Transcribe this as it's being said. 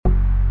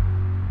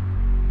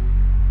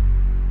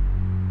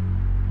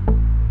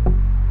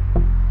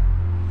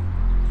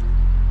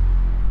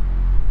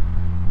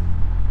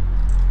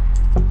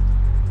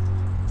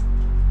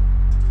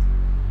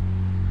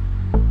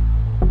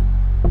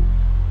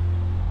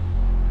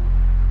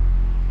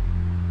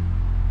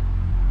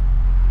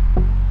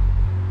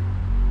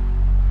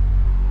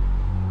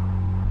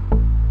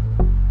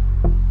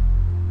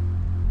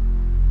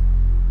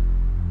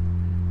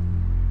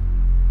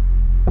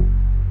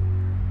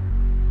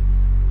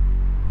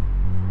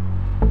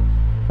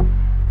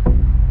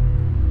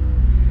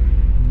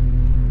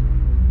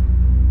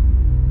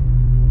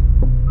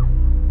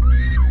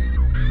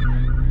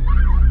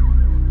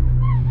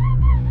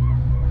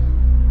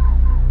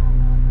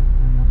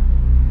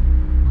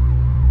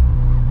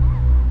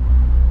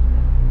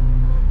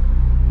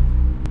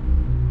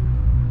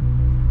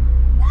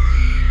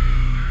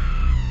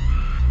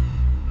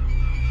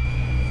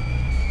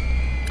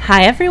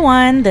Hi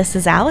everyone, this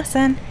is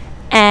Allison.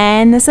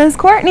 And this is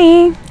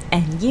Courtney.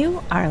 And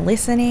you are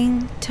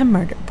listening to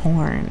Murder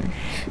Porn.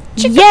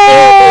 Yay!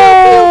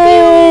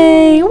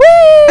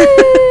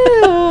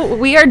 Woo!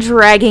 We are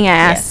dragging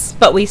ass. Yes,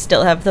 but we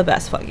still have the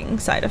best fucking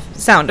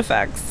sound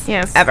effects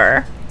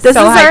ever. This is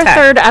our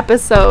third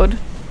episode.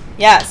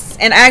 Yes,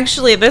 and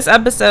actually this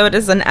episode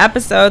is an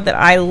episode that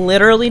I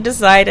literally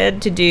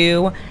decided to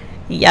do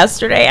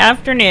yesterday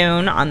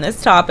afternoon on this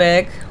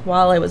topic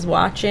while I was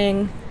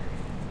watching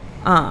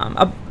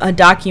a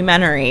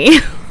documentary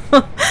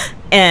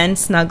and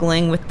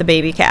snuggling with the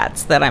baby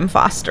cats that I'm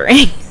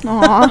fostering.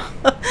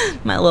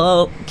 Aww. My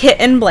little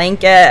kitten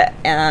blanket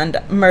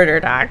and murder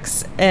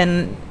docs,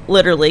 and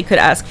literally could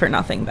ask for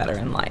nothing better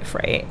in life,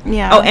 right?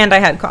 Yeah. Oh, and I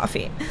had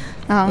coffee.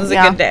 Oh, it was a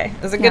good day.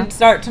 It was a good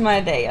start to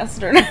my day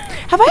yesterday.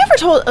 Have I ever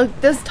told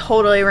this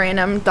totally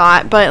random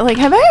thought, but like,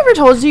 have I ever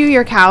told you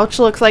your couch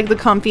looks like the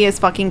comfiest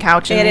fucking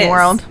couch in the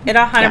world? It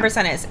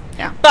 100% is.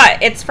 Yeah.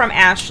 But it's from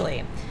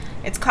Ashley.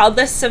 It's called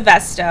the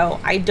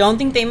Sevesto. I don't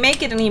think they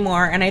make it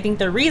anymore, and I think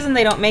the reason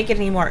they don't make it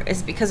anymore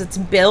is because it's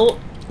built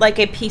like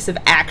a piece of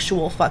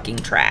actual fucking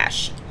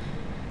trash.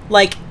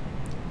 Like,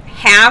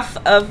 half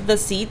of the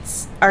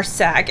seats are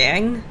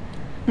sagging.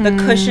 The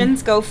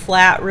cushions go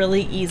flat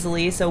really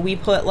easily, so we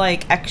put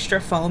like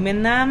extra foam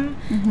in them.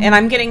 And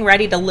I'm getting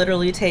ready to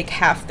literally take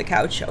half the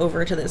couch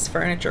over to this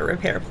furniture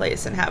repair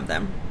place and have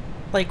them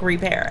like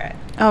repair it.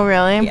 Oh,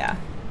 really? Yeah.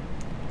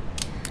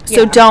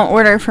 So don't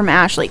order from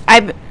Ashley.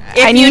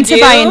 I need to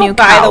buy a new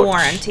couch. Buy the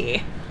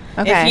warranty.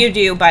 Okay. If you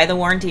do, buy the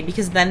warranty,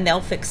 because then they'll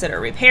fix it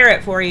or repair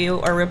it for you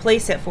or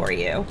replace it for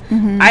you.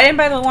 I didn't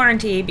buy the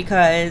warranty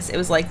because it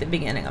was like the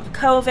beginning of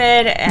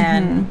COVID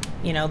and,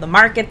 you know, the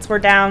markets were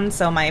down,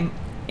 so my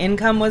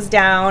income was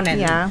down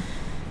and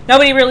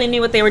nobody really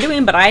knew what they were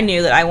doing, but I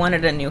knew that I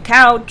wanted a new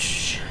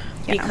couch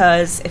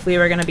because if we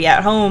were going to be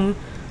at home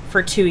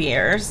for 2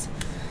 years,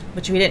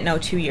 which we didn't know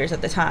 2 years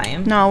at the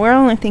time. No, we're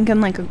only thinking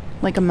like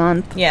a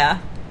month. Yeah.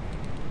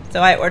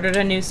 So I ordered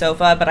a new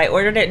sofa, but I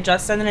ordered it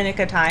just in the nick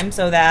of time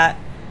so that,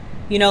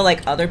 you know,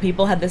 like other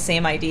people had the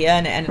same idea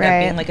and it ended up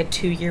being like a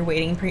 2-year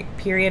waiting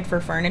period for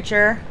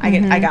furniture.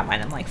 I got mine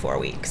in like 4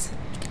 weeks.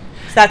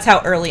 So that's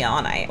how early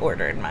on I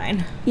ordered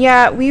mine.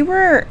 Yeah, we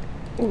were...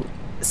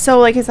 So,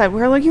 like I said,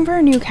 we were looking for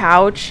a new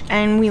couch,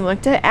 and we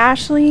looked at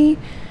Ashley,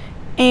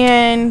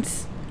 and...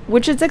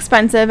 Which is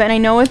expensive, and I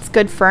know it's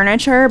good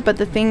furniture, but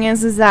the thing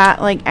is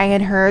that, like, I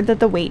had heard that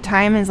the wait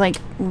time is, like,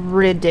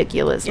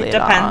 ridiculously long. It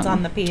depends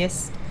on the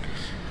piece.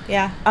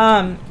 Yeah.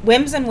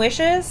 Whims and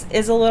Wishes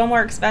is a little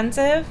more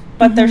expensive,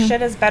 but their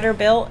shit is better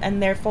built,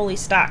 and they're fully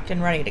stocked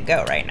and ready to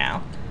go right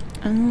now.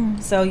 Oh.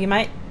 So you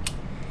might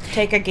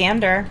take a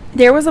gander.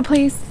 There was a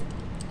place,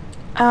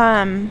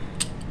 down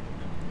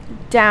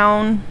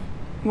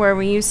where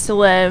we used to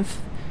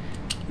live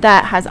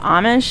that has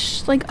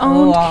Amish like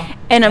owned,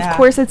 and of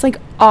course it's like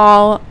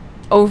all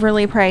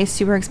overly priced,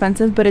 super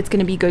expensive, but it's going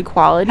to be good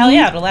quality. Hell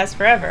yeah, it'll last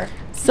forever.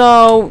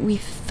 So we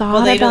thought,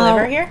 will they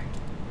deliver here?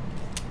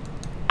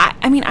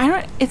 I mean,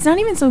 it's not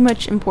even so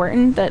much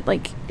important that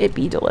like it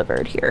be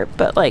delivered here,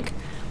 but like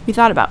we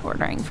thought about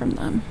ordering from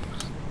them,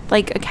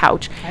 like a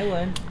couch. I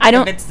would.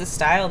 If it's the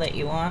style that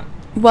you want.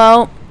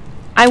 Well,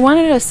 I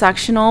wanted a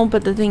sectional,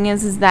 but the thing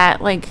is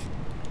that like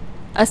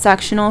a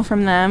sectional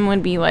from them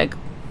would be like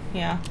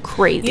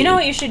crazy. You know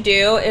what you should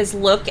do is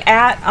look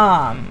at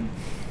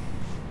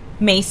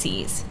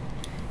Macy's.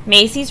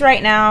 Macy's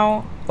right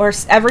now, or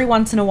every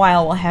once in a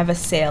while, will have a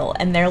sale,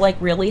 and their like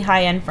really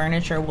high-end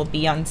furniture will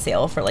be on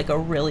sale for like a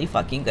really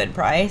fucking good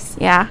price.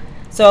 Yeah.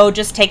 So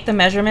just take the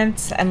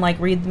measurements and like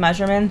read the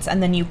measurements,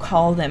 and then you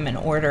call them and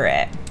order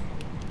it.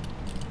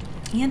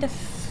 And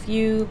if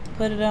you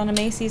put it on a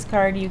Macy's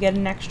card, you get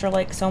an extra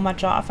like so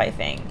much off, I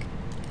think.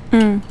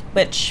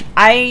 Which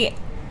I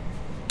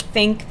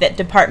think that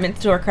department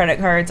store credit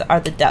cards are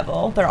the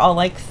devil. They're all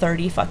like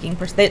 30 fucking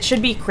 %. It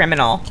should be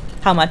criminal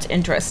how much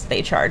interest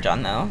they charge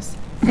on those.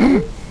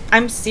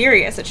 I'm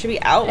serious. It should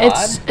be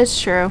outlawed. It's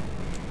true.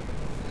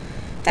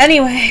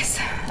 Anyways,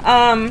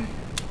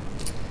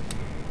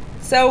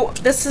 so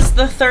this is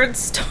the third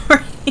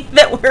story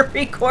that we're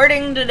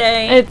recording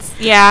today.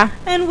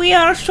 And we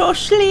are so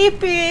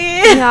sleepy.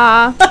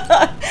 Yeah.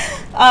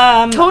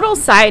 Total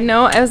side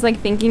note, I was like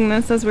thinking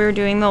this as we were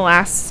doing the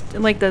last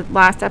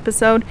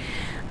episode.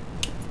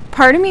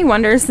 Part of me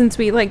wonders, since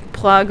we like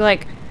plug,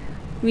 like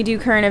we do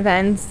current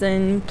events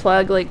and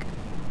plug like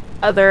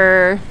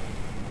other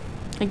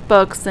like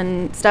books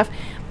and stuff,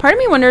 part of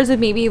me wonders if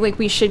maybe like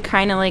we should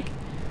kind of like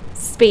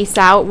space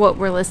out what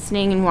we're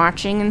listening and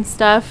watching and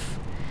stuff,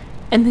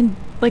 and then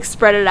like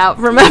spread it out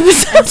from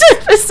episode to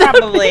episode.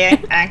 Probably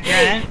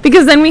accurate,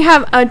 because then we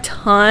have a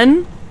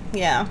ton.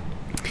 Yeah.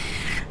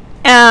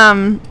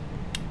 And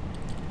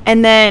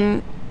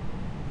then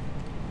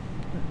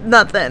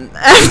nothing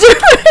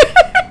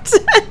afterwards.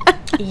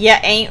 You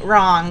ain't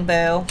wrong,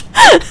 boo.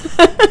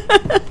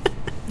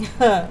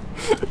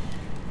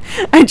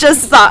 I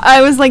just thought,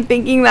 I was like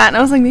thinking that, and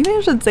I was like, maybe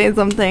I should say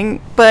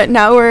something, but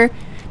now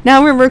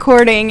now we're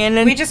recording, and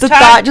we just the talk,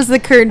 thought just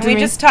occurred to me. We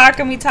just talk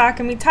and we talk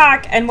and we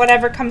talk, and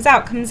whatever comes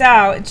out, comes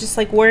out. It's just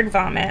like word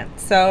vomit.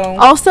 So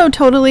also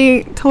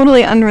totally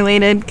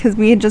unrelated, because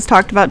we had just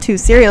talked about 2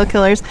 serial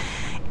killers.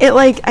 It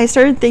I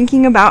started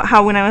thinking about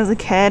how when I was a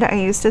kid, I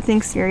used to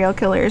think serial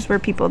killers were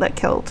people that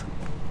killed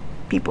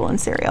people in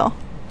cereal.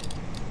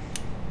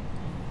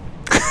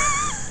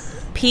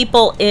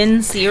 People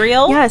in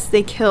cereal? Yes,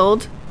 they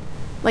killed.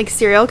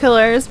 Serial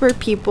killers were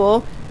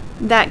people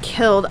that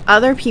killed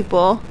other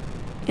people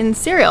in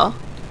cereal.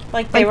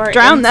 They were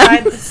drowned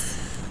inside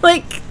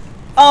them.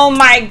 Oh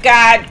my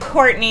God,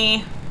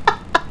 Courtney.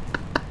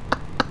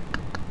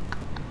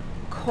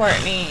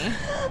 Courtney.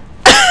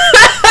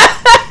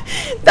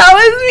 That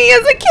was me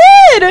as a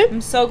kid.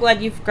 I'm so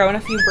glad you've grown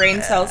a few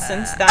brain cells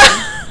since then.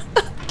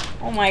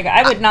 Oh my God,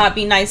 I would not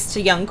be nice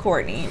to young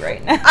Courtney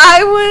right now.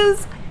 I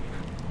was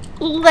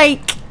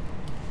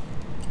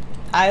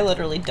I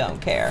literally don't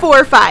care.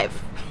 4 or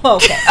 5.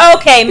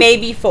 Okay,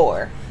 maybe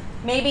 4.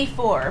 Maybe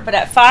 4, but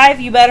at 5,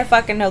 you better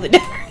fucking know the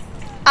difference.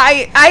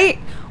 At 5,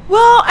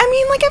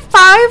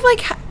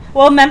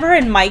 Well, remember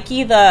in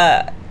Mikey,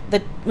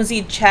 was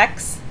he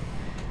Chex?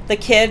 The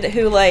kid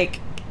who, they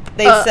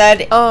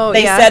said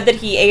that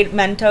he ate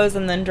Mentos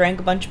and then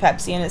drank a bunch of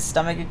Pepsi and his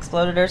stomach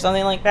exploded or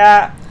something like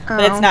that.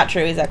 But it's not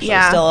true. He's actually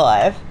still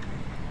alive.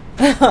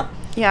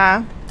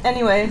 Yeah.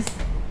 Anyways,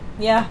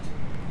 yeah.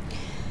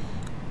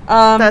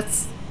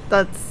 That's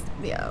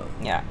yeah.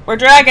 Yeah. We're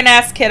dragging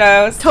ass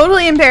kiddos.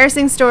 Totally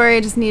embarrassing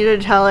story. Just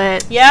needed to tell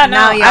it. Yeah, no,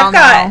 now y'all I've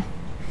got know.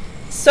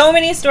 So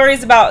many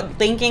stories about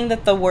thinking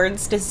that the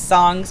words to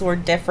songs were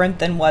different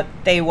than what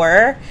they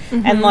were.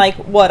 Mm-hmm. And,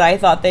 what I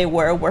thought they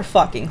were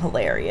fucking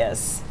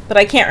hilarious. But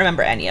I can't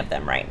remember any of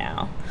them right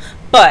now.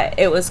 But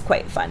it was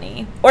quite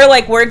funny. Or,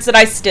 words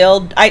that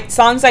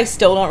songs I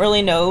still don't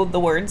really know the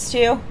words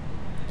to.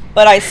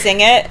 But I sing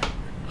it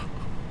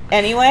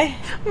anyway.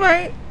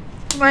 My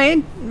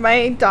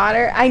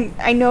daughter,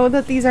 I know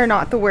that these are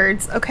not the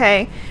words,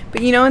 okay?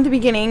 But at the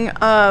beginning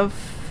of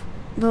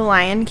The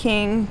Lion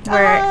King,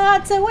 where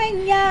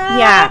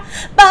yeah,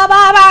 ba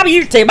ba ba,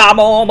 you say ba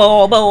bo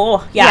bo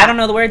bo. Yeah, I don't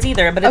know the words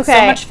either, but it's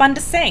so much fun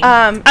to sing.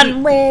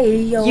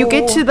 You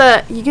get to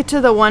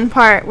the one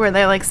part where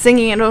they're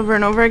singing it over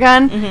and over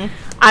again. Mm-hmm.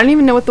 I don't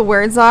even know what the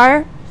words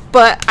are,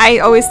 but I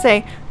always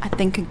say, I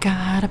think I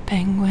got a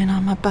penguin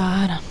on my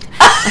bottom.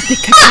 I think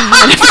I got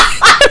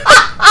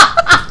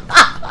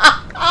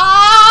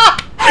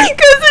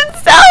because it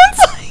sounds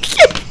like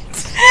it.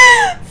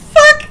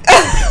 Fuck.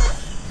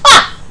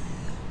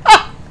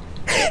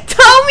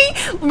 Tell me,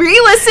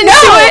 re-listen to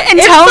it and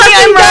tell me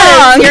I'm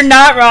wrong. You're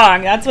not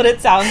wrong. That's what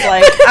it sounds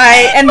like.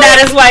 And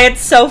that is why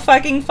it's so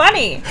fucking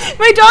funny.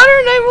 My daughter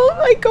and I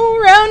will go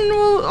around and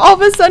we'll all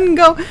of a sudden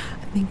go, I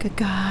think I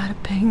got a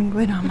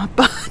penguin on my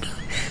bottom.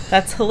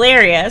 That's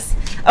hilarious.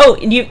 Oh,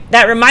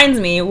 that reminds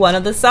me, one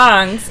of the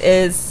songs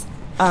is,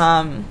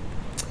 and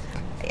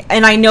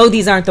I know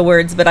these aren't the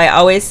words, but I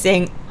always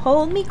sing,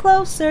 hold me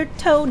closer,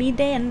 Tony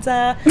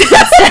Danza,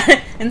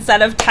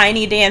 instead of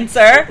Tiny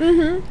Dancer.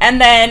 Mm-hmm. And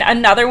then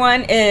another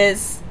one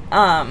is,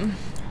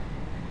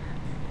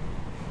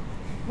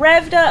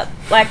 revved up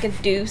like a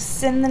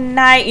deuce in the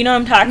night. You know what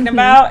I'm talking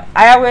about?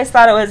 I always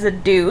thought it was a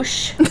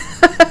douche.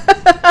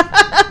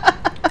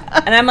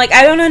 And I'm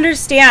I don't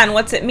understand.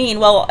 What's it mean?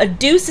 Well, a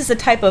deuce is a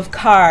type of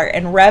car,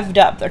 and revved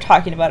up, they're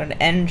talking about an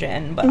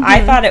engine. But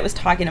I thought it was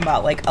talking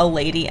about, a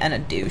lady and a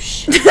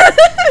douche.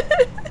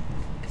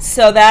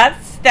 So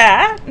that's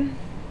that.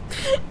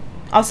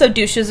 Also,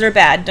 douches are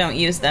bad. Don't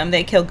use them.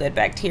 They kill good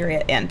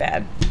bacteria and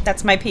bad.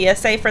 That's my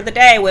PSA for the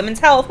day. Women's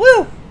health.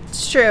 Woo!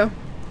 It's true.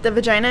 The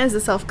vagina is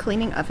a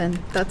self-cleaning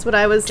oven. That's what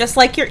I was... Just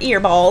like your ear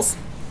balls.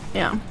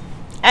 Yeah.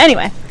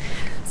 Anyway.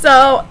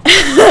 So...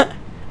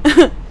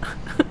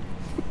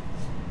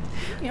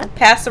 Yeah,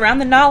 pass around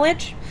the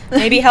knowledge.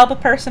 Maybe help a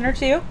person or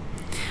two.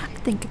 I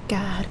think I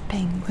got a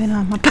penguin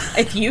on my back.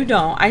 If you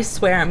don't, I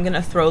swear I'm going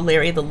to throw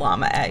Larry the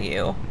llama at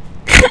you.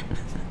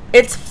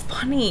 It's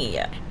funny.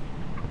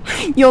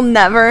 You'll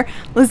never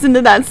listen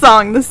to that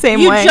song the same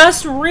way. You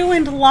just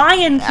ruined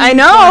Lion King I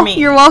know. for me.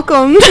 You're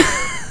welcome.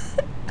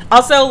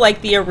 Also,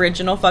 the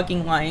original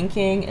fucking Lion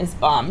King is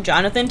bomb.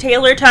 Jonathan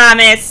Taylor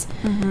Thomas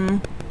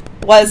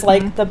was,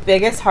 the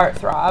biggest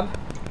heartthrob.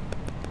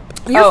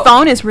 Your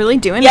phone is really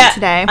doing it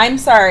today. I'm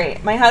sorry.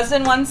 My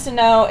husband wants to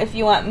know if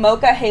you want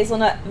mocha,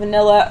 hazelnut,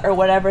 vanilla, or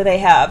whatever they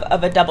have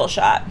of a double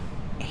shot.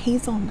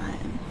 Hazelnut.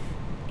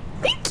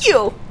 Thank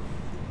you.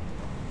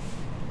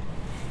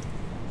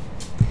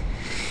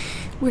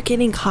 We're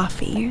getting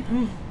coffee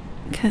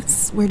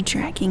because we're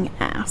dragging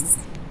ass.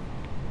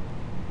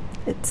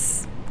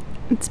 It's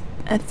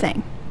a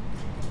thing.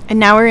 And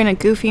now we're in a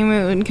goofy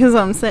mood because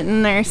I'm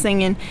sitting there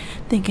singing,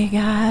 think I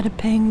got a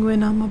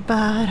penguin on my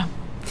bottom.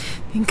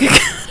 Think I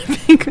got a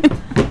penguin.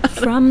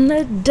 From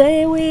the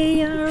day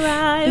we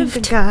arrived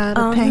think I got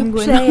a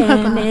penguin on the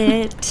on my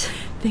planet.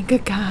 Think I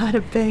got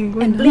a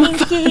penguin And on my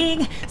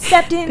blinking,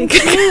 stepped into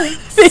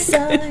the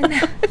sun.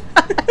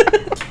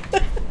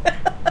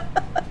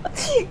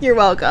 You're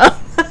welcome.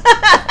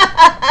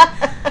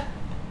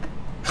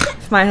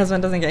 if my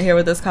husband doesn't get here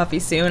with this coffee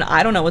soon,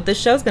 I don't know what this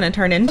show's going to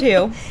turn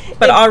into.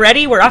 But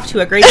already we're off to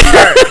a great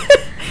start.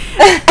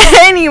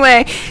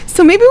 Anyway,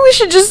 so maybe we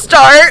should just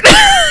start.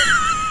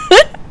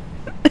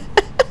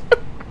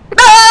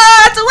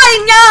 It's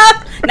lighting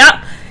up!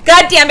 No,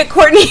 God damn it,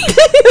 Courtney.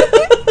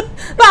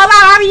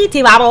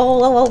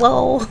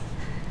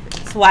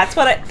 So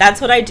that's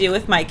what I do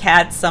with my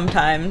cats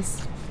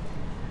sometimes.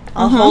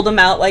 I'll hold them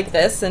out like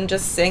this and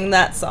just sing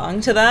that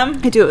song to them.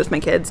 I do it with my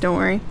kids, don't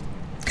worry.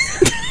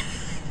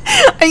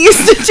 I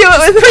used to do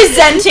it with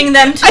presenting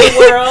them to the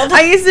world.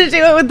 I used to do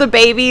it with the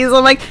babies.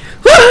 I'm like,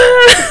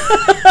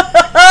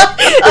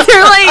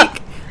 they're like,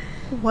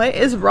 what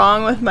is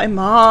wrong with my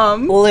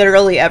mom?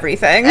 Literally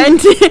everything.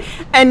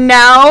 And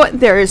now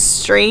they're as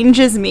strange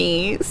as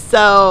me.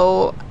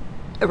 So,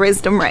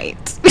 raised them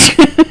right.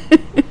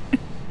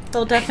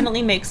 They'll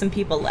definitely make some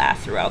people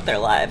laugh throughout their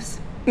lives.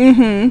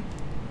 Mm-hmm.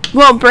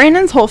 Well,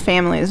 Brandon's whole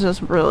family is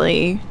just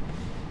really,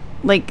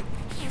 like,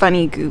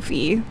 funny,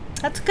 goofy.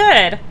 That's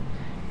good.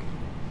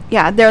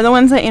 Yeah, they're the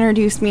ones that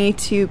introduced me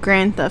to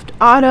Grand Theft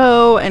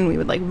Auto, and we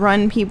would, like,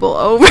 run people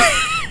over.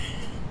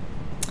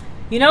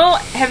 You know,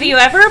 have you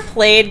ever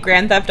played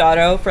Grand Theft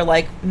Auto for,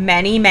 like,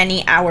 many,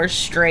 many hours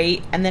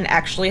straight and then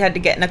actually had to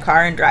get in a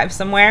car and drive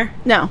somewhere?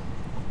 No.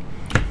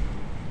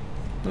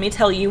 Let me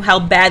tell you how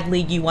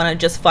badly you want to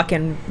just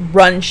fucking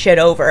run shit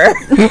over.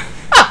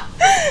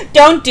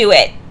 Don't do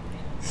it.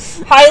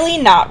 Highly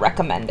not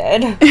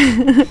recommended.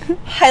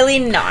 Highly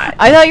not.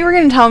 I thought you were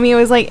going to tell me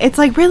it's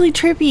like really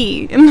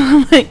trippy. And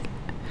I'm like,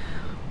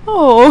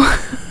 oh.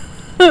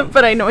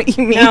 But I know what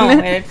you mean. No,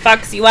 it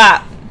fucks you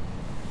up.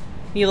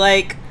 You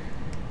like,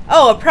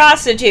 oh, a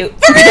prostitute.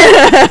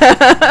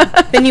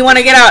 Then you want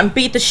to get out and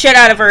beat the shit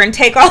out of her and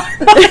take all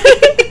her money.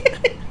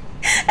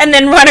 And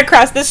then run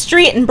across the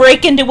street and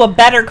break into a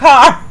better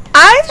car.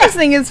 I just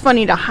think it's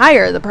funny to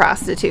hire the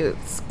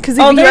prostitutes. Because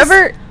if you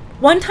ever...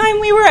 One time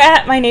we were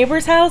at my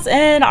neighbor's house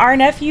and our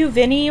nephew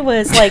Vinny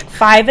was like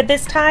 5 at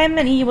this time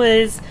and he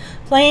was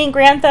playing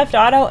Grand Theft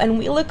Auto and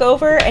we look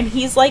over and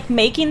he's like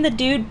making the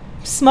dude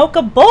smoke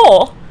a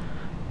bowl.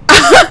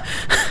 I'm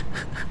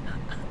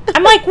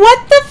like,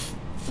 what the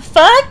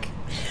fuck?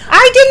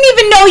 I didn't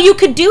even know you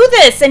could do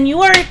this and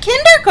you are a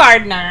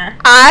kindergartner.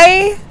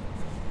 I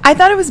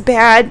thought it was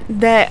bad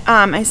that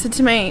I said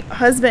to my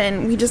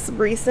husband, we just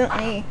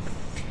recently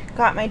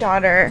got my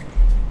daughter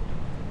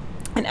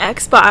an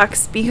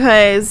Xbox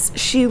because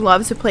she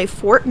loves to play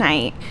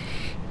Fortnite,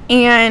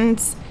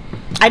 and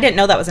I didn't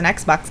know that was an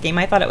Xbox game.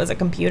 I thought it was a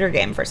computer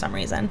game for some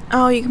reason.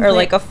 Oh, you can or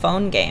like a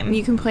phone game.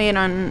 You can play it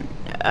on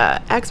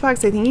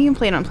Xbox. I think you can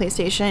play it on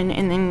PlayStation,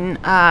 and then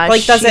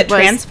like does it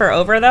transfer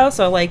over though?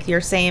 So like your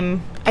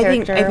same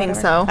character? I think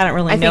so. I don't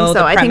really know.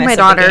 I think my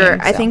daughter.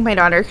 I think my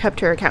daughter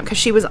kept her account because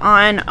she was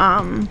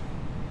on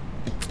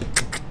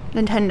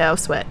Nintendo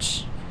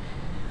Switch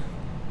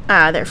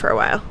there for a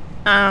while.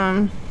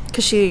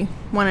 Because she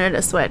wanted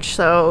a Switch,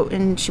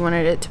 and she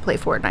wanted it to play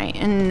Fortnite,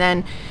 and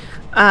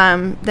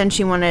then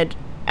she wanted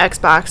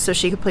Xbox so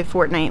she could play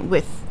Fortnite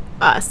with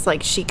us,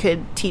 like she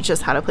could teach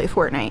us how to play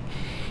Fortnite.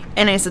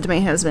 And I said to my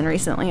husband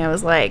recently, I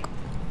was like,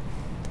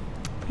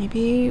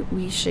 maybe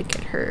we should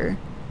get her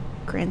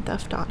Grand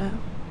Theft Auto,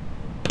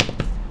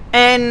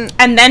 and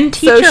then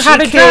teach her how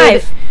to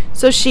drive,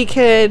 so she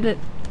could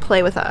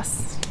play with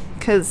us,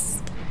 because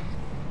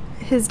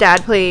his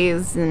dad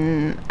plays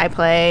and I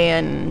play,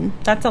 and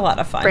that's a lot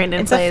of fun.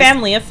 Brandon it's plays. A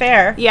family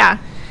affair. Yeah.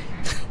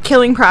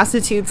 Killing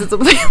prostitutes is a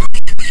family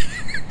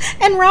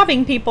and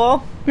robbing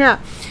people. Yeah.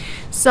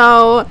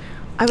 So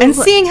I was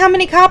seeing how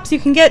many cops you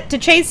can get to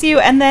chase you,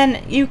 and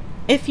then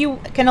if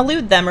you can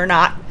elude them or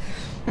not.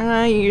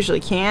 You usually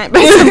can't.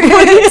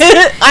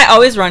 I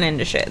always run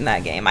into shit in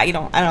that game.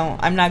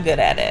 I'm not good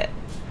at it.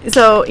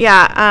 So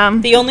yeah,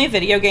 the only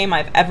video game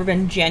I've ever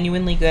been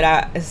genuinely good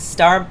at is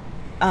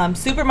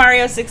Super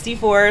Mario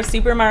 64,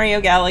 Super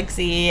Mario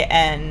Galaxy,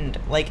 and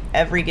like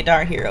every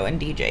Guitar Hero and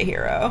DJ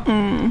Hero.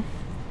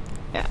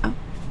 Yeah.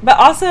 But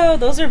also,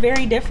 those are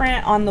very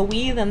different on the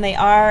Wii than they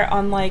are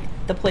on like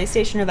the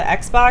PlayStation or the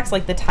Xbox.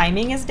 Like the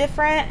timing is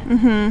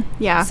different.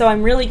 Yeah. So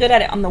I'm really good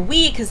at it on the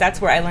Wii because that's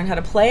where I learned how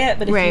to play it.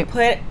 But if you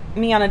put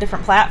me on a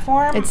different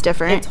platform, it's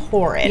different. It's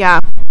horrid. Yeah.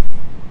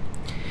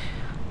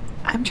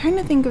 I'm trying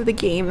to think of the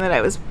game that I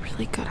was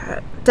really good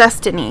at.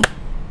 Destiny.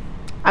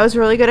 I was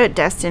really good at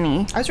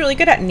Destiny. I was really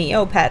good at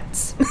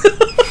Neopets.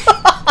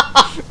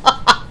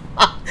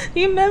 Do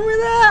you remember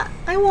that?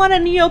 I want a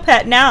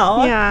Neopet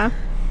now. Yeah.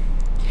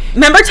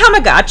 Remember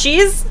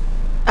Tamagotchis?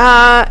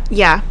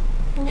 Yeah.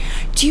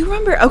 Do you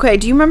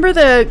remember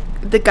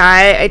the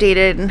guy I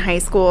dated in high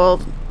school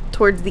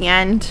towards the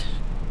end?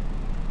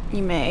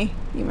 You may.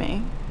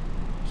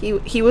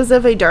 He was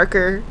of a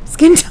darker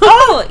skin tone.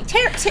 Oh,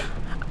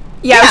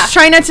 yeah, I was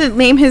trying not to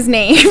name his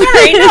name.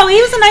 Sorry, no,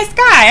 he was a nice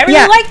guy. I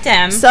really liked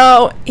him.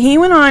 So he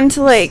went on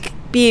to like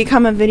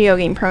become a video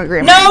game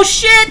programmer. No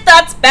shit,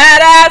 that's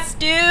badass,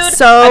 dude.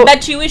 So I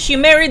bet you wish you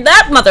married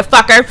that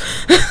motherfucker.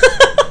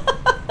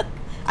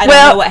 I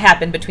don't know what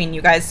happened between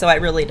you guys, so I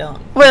really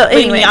don't. Well,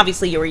 anyway,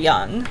 obviously you were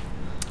young.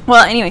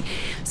 Well, anyway,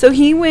 so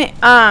he went.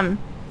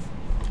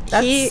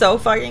 That's so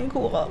fucking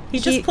cool. He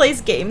just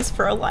plays games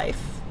for a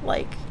life.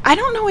 Like, I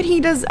don't know what he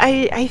does.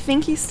 I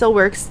think he still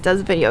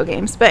does video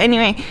games. But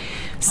anyway,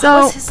 so...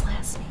 What was his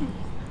last name?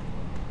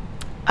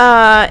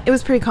 It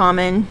was pretty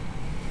common.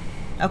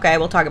 Okay,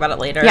 we'll talk about it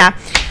later. Yeah.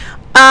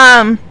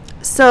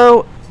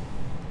 So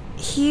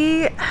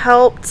he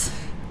helped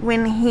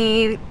when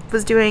he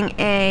was doing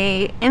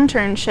a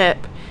internship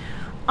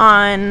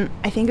on,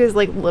 I think it was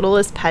like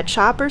Littlest Pet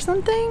Shop or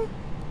something.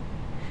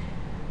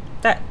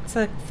 That's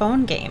a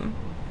phone game.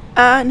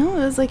 No,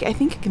 it was like, I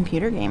think a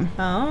computer game.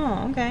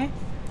 Oh, okay.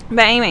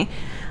 But anyway,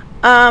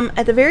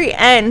 at the very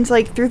end,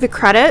 like through the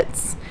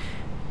credits,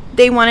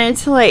 they wanted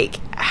to like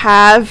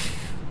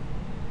have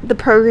the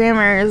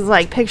programmers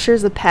like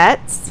pictures of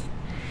pets,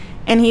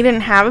 and he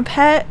didn't have a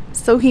pet,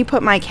 so he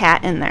put my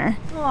cat in there.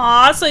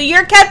 Aw, so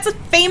your cat's a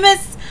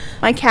famous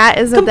my cat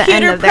is at the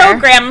end of there.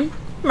 Computer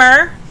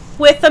programmer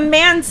with a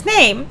man's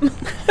name.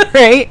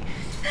 Right?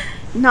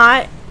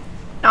 Not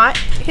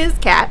his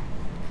cat.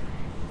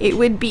 It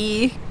would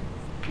be...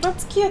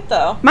 That's cute,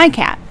 though. My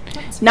cat.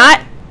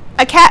 Not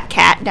a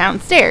cat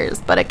downstairs,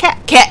 but a cat.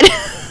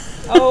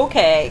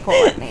 Okay,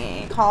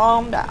 Courtney.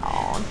 Calm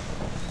down.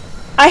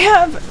 I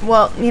have...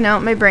 Well, you know,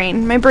 my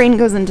brain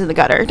goes into the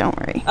gutter. Don't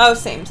worry. Oh,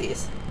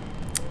 samesies.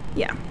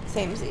 Yeah.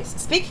 Samesies.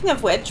 Speaking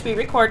of which, we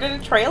recorded a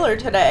trailer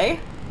today,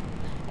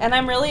 and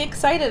I'm really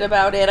excited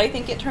about it. I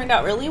think it turned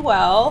out really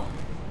well.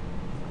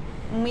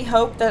 And we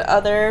hope that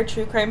other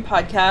true crime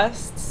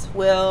podcasts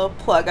will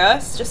plug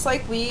us, just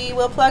like we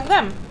will plug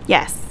them.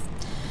 Yes.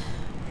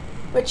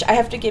 Which I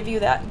have to give you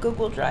that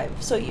Google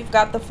Drive, so you've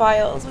got the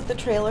files with the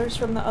trailers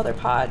from the other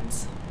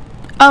pods.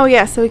 Oh,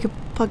 yeah, so we could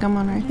plug them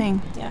on our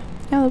thing. Yeah.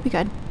 Yeah, that'll be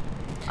good.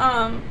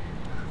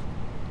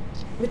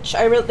 Which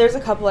there's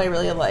a couple I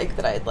really like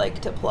that I'd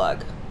like to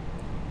plug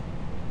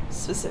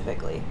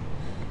specifically.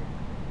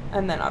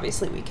 And then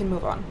obviously we can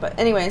move on. But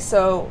anyway,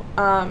 so,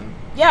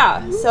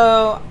 yeah,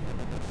 so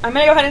I'm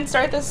going to go ahead and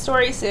start this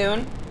story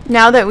soon.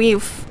 Now that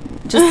we've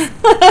just,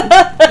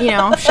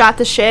 shot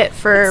the shit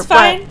for,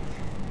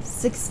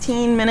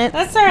 16 minutes?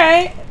 That's all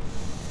right.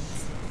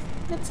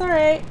 It's all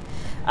right.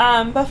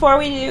 Before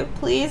we do,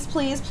 please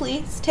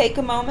take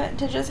a moment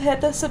to just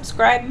hit the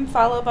subscribe and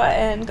follow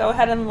button. Go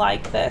ahead and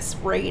like this,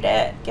 rate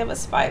it, give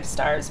us 5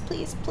 stars,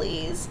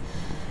 please.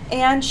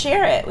 And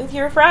share it with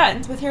your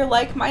friends, with your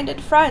like-minded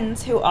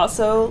friends who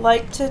also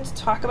like to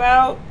talk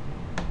about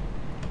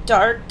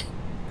dark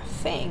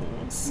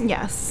things.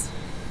 Yes.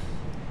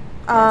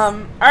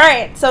 All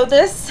right, so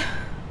this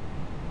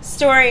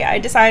story I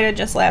decided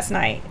just last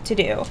night to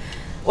do.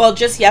 Well,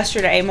 just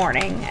yesterday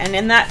morning. And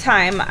in that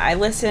time, I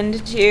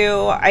listened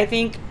to, I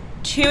think,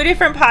 2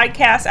 different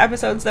podcast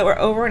episodes that were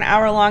over an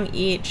hour long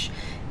each.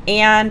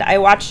 And I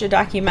watched a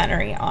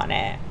documentary on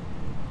it.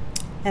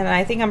 And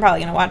I think I'm probably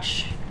going to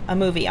watch a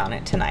movie on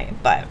it tonight.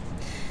 But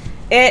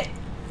it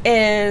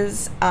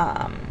is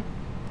a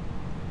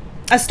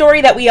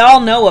story that we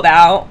all know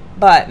about,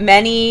 but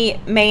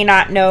many may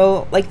not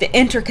know, like, the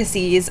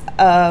intricacies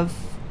of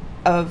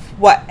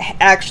what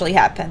actually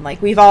happened.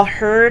 Like, we've all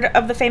heard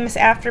of the famous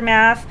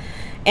aftermath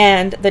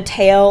and the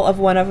tale of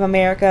one of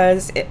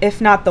America's,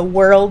 if not the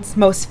world's,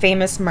 most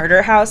famous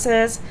murder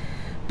houses.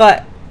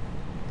 But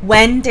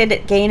when did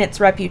it gain its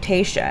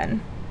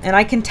reputation? And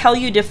I can tell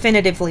you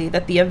definitively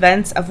that the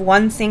events of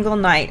one single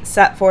night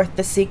set forth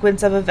the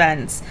sequence of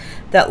events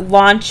that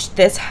launched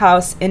this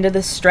house into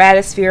the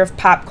stratosphere of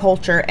pop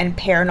culture and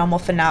paranormal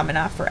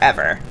phenomena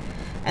forever.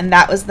 And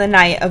that was the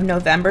night of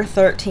November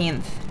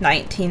 13th,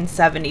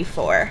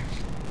 1974.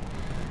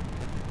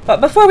 But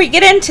before we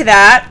get into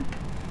that,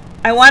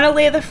 I want to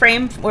lay the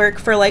framework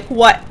for, like,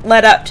 what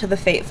led up to the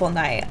fateful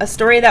night. A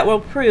story that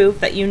will prove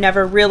that you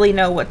never really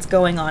know what's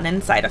going on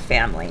inside a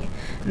family.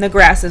 And the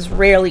grass is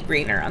rarely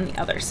greener on the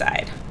other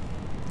side.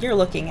 You're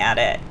looking at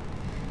it.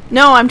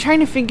 No, I'm trying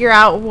to figure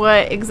out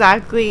what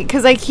exactly...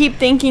 Because I keep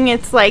thinking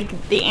it's,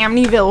 like, the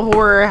Amityville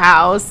Horror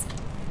House.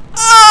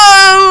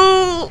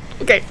 Oh!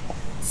 Okay.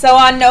 So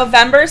on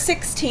November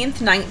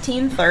 16th,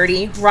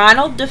 1930,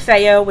 Ronald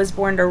DeFeo was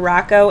born to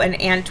Rocco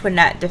and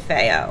Antoinette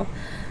DeFeo.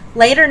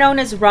 Later known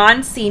as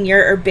Ron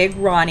Sr. or Big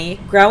Ronnie,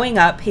 growing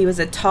up, he was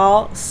a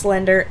tall,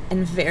 slender,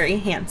 and very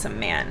handsome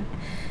man.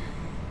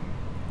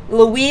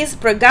 Louise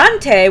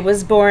Brigante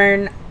was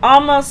born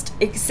almost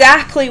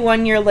exactly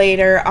 1 year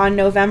later on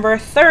November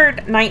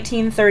 3rd,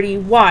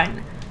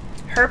 1931.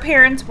 Her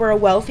parents were a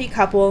wealthy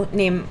couple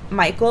named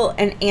Michael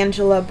and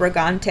Angela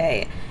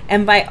Brigante.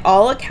 And by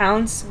all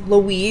accounts,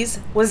 Louise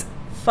was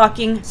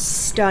fucking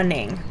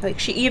stunning. Like,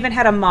 she even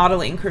had a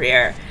modeling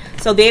career.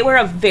 So they were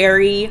a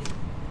very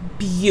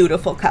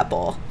beautiful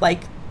couple.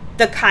 Like,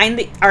 the kind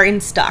that are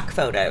in stock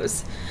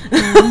photos.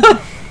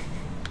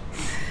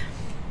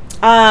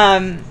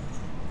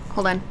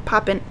 Hold on.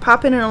 Pop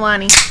in an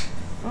Alani.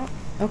 Oh,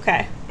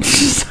 okay.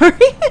 Sorry.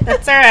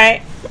 That's all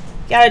right.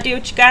 Gotta do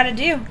what you gotta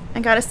do.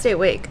 I gotta stay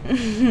awake.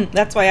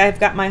 That's why I've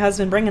got my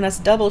husband bringing us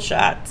double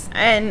shots.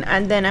 And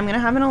then I'm gonna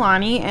have an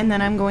Alani, and then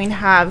I'm going to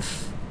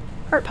have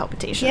heart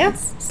palpitations.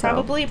 Yes,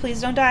 probably. Please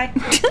don't die.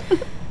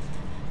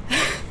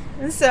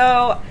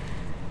 So,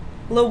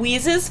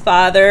 Louise's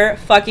father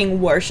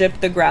fucking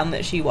worshipped the ground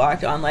that she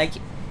walked on. Like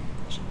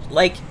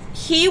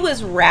he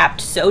was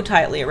wrapped so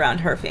tightly around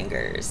her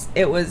fingers.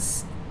 It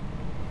was,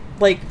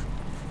 like,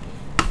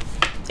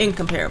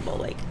 incomparable.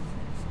 Like,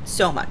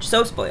 so much.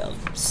 So spoiled.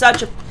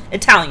 Such a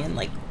Italian,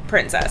 like,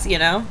 princess, you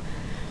know?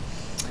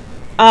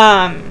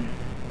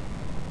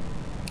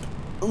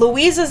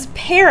 Louise's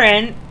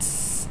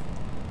parents...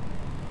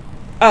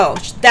 Oh,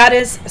 that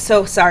is...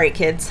 So, sorry,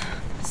 kids.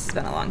 This has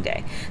been a long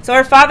day. So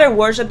her father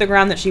worshipped the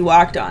ground that she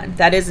walked on.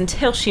 That is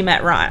until she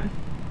met Ron.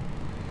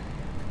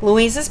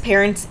 Louise's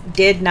parents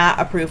did not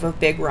approve of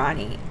Big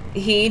Ronnie.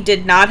 He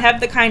did not have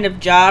the kind of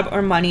job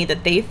or money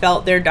that they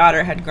felt their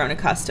daughter had grown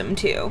accustomed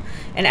to.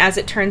 And as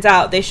it turns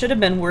out, they should have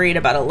been worried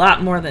about a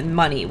lot more than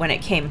money when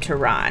it came to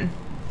Ron.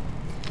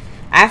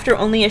 After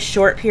only a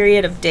short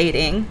period of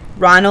dating,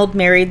 Ronald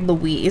married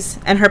Louise,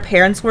 and her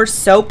parents were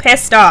so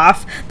pissed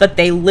off that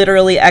they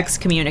literally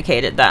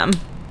excommunicated them.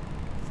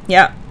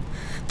 Yep.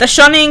 The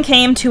shunning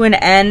came to an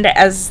end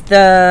as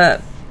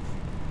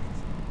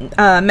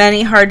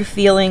many hard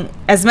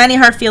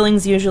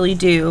feelings usually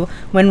do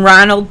when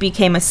Ronald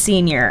became a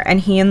senior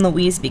and he and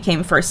Louise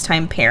became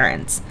first-time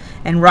parents,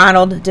 and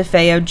Ronald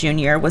DeFeo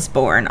Jr. was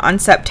born on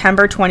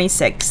September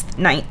 26,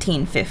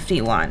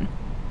 1951.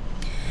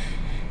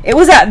 It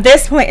was at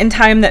this point in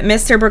time that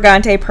Mr.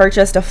 Brigante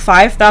purchased a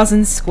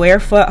 5,000 square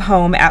foot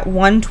home at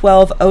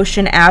 112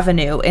 Ocean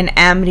Avenue in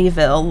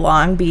Amityville,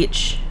 Long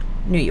Beach,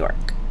 New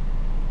York.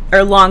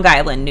 Or Long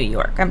Island, New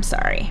York, I'm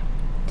sorry.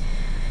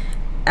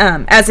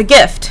 As a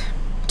gift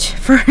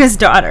for his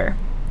daughter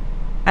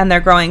and their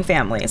growing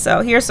family.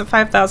 So here's a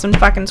 5,000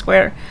 fucking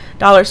square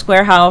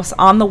house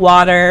on the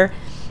water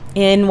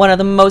in one of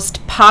the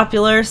most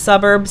popular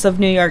suburbs of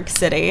New York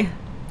City.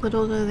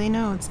 Little do they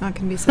know it's not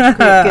going to be such a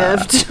great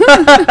gift.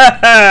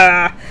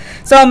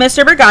 So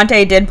Mr.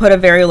 Brigante did put a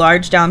very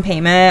large down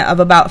payment of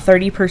about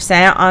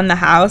 30% on the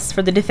house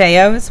for the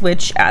DeFeos,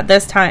 which at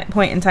this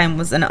point in time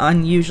was an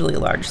unusually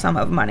large sum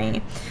of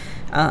money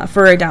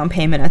for a down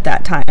payment at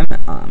that time.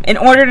 In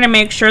order to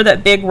make sure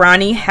that Big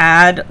Ronnie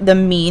had the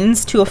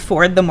means to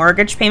afford the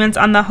mortgage payments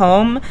on the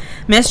home,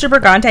 Mr.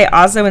 Brigante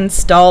also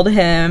installed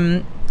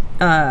him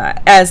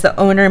as the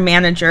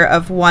owner-manager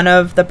of one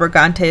of the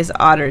Brigante's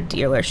auto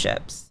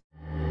dealerships.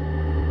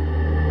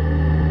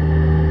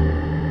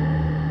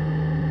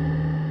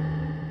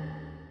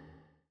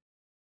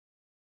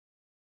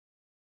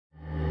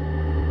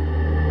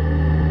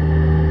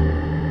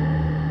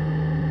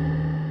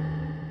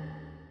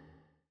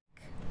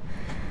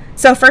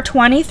 So for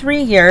 23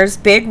 years,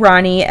 Big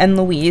Ronnie and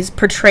Louise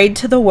portrayed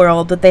to the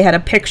world that they had a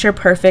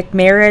picture-perfect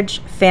marriage,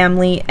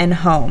 family, and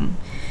home.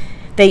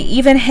 They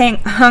even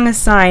hung a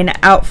sign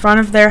out front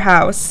of their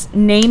house,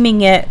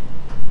 naming it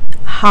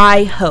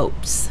High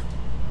Hopes.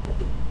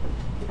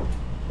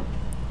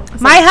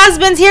 My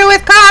husband's here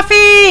with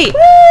coffee!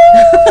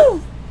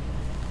 Woo!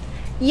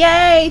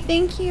 Yay,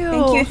 thank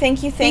you.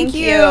 Thank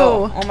you.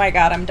 Oh my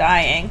god, I'm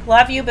dying.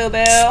 Love you,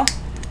 boo-boo.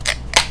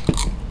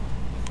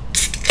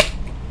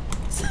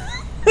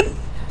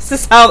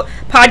 This is how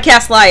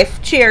podcast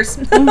life. Cheers.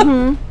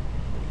 Mm-hmm.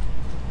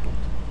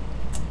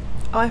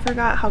 Oh, I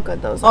forgot how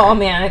good those are. Oh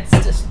man, it's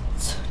just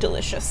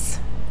delicious.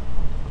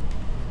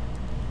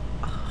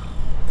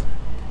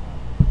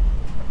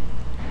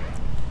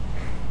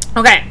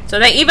 Okay, so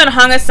they even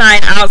hung a sign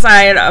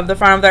outside of the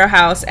front of their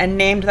house and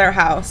named their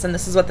house, and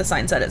this is what the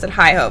sign said. It said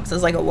High Hopes.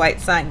 It's like a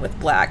white sign with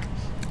black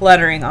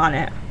lettering on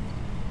it.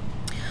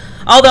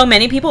 Although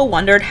many people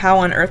wondered how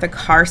on earth a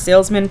car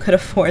salesman could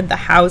afford the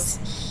house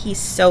he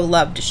so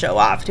loved to show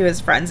off to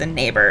his friends and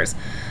neighbors,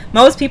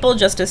 most people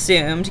just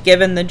assumed,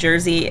 given the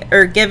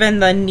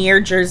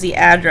near Jersey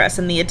address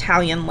and the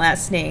Italian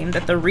last name,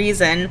 that the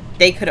reason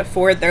they could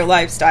afford their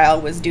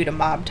lifestyle was due to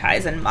mob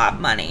ties and mob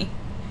money.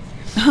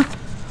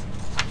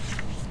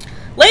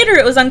 Later,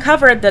 it was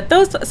uncovered that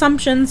those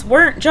assumptions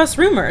weren't just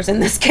rumors in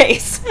this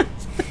case.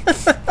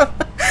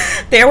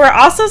 There were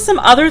also some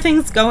other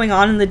things going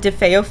on in the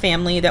DeFeo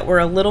family that were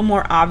a little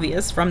more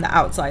obvious from the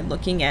outside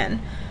looking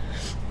in.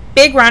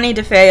 Big Ronnie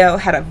DeFeo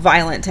had a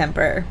violent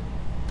temper.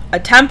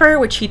 A temper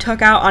which he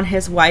took out on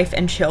his wife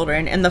and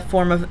children in the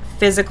form of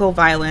physical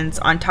violence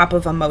on top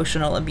of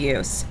emotional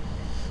abuse.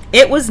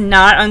 It was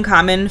not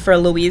uncommon for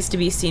Louise to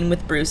be seen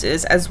with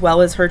bruises as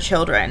well as her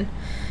children.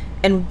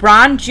 And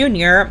Ron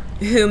Jr.,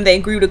 whom they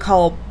grew to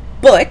call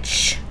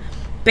Butch,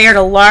 bared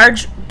a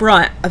large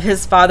brunt of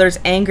his father's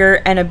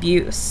anger and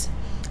abuse,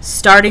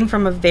 starting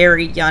from a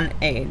very young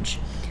age.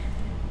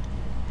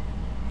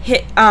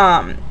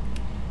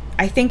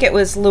 I think it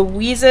was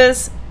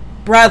Louise's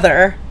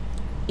brother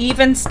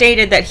even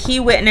stated that he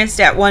witnessed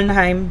at one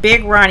time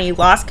Big Ronnie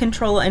lost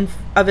control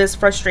of his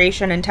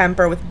frustration and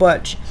temper with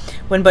Butch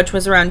when Butch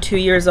was around 2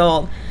 years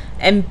old,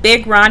 and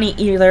Big Ronnie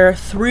either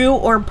threw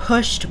or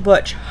pushed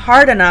Butch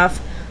hard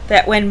enough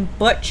that when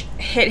Butch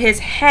hit his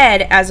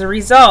head as a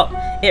result,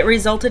 it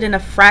resulted in a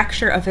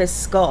fracture of his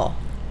skull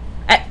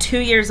at 2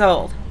 years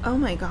old. Oh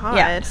my god.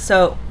 Yeah,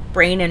 so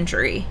brain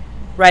injury.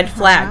 Red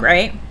flag,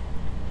 right?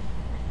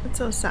 It's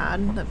so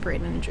sad that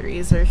brain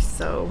injuries are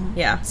so...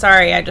 Yeah,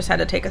 sorry, I just had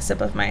to take a sip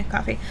of my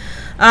coffee.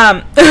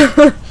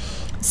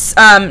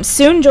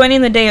 Soon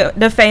joining the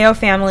DeFeo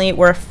family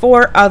were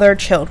 4 other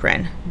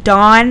children.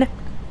 Dawn,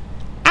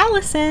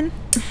 Allison,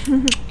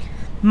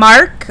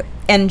 Mark,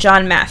 and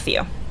John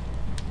Matthew.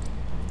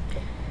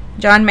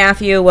 John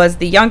Matthew was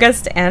the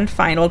youngest and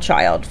final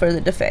child for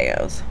the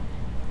DeFeos.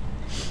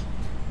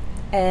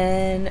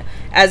 And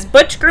as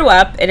Butch grew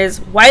up, it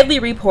is widely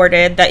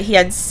reported that he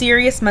had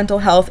serious mental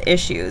health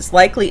issues,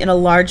 likely in a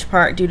large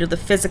part due to the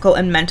physical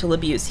and mental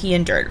abuse he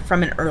endured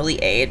from an early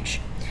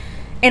age.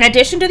 In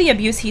addition to the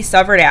abuse he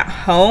suffered at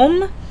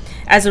home,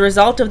 as a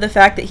result of the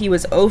fact that he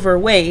was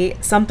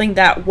overweight, something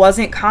that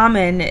wasn't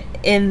common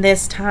in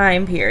this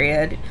time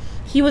period,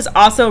 he was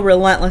also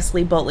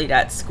relentlessly bullied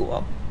at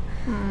school.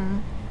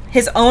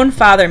 His own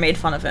father made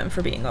fun of him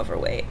for being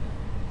overweight.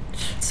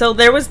 So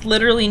there was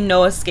literally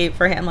no escape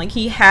for him. Like,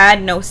 he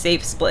had no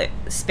safe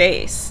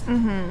space.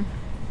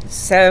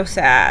 So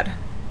sad.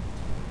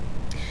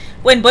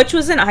 When Butch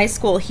was in high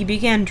school, he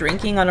began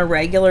drinking on a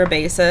regular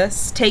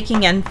basis,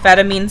 taking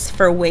amphetamines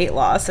for weight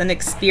loss, and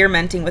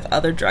experimenting with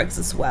other drugs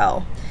as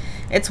well.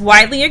 It's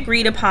widely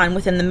agreed upon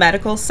within the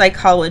medical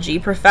psychology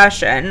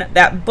profession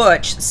that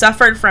Butch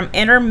suffered from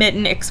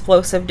intermittent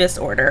explosive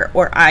disorder,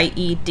 or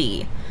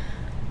IED.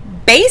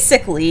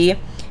 Basically,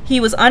 he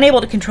was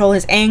unable to control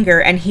his anger,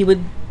 and he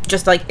would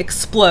just, like,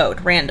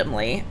 explode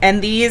randomly.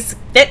 And these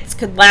fits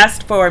could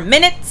last for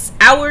minutes,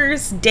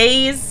 hours,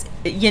 days.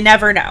 You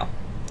never know.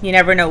 You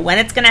never know when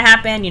it's going to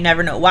happen, you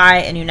never know why,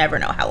 and you never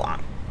know how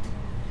long.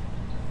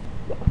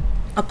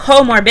 A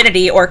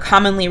comorbidity, or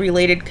commonly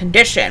related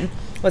condition,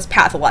 was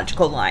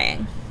pathological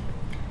lying.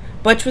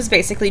 Butch was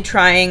basically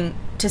trying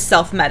to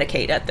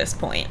self-medicate at this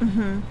point.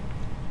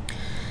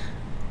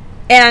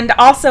 And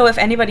also, if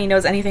anybody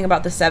knows anything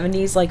about the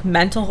 70s, like,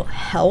 mental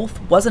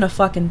health wasn't a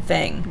fucking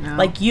thing. No.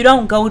 Like, you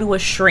don't go to a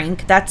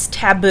shrink. That's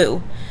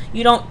taboo.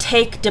 You don't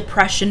take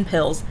depression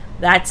pills.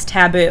 That's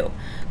taboo.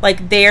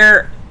 Like,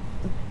 their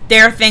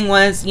thing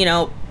was, you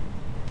know,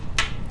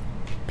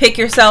 pick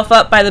yourself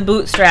up by the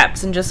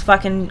bootstraps and just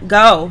fucking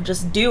go.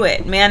 Just do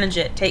it. Manage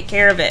it. Take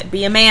care of it.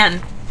 Be a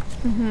man.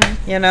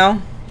 You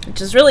know?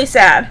 Which is really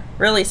sad.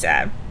 Really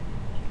sad.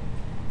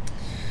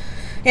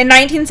 In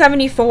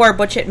 1974,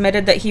 Butch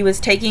admitted that he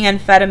was taking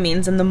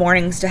amphetamines in the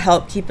mornings to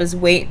help keep his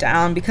weight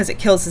down because it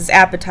kills his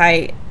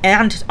appetite,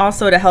 and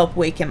also to help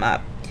wake him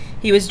up.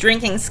 He was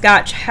drinking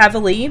scotch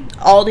heavily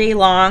all day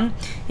long,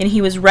 and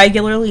he was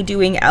regularly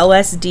doing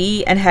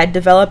LSD and had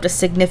developed a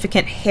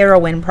significant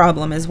heroin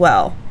problem as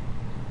well.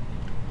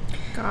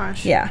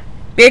 Gosh. Yeah.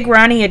 Big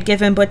Ronnie had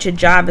given Butch a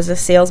job as a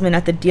salesman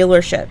at the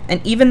dealership,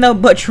 and even though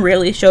Butch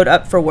rarely showed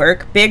up for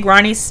work, Big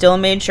Ronnie still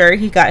made sure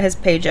he got his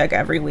paycheck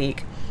every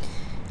week.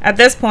 At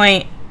this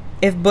point,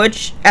 if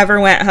Butch ever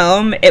went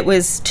home, it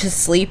was to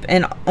sleep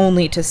and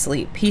only to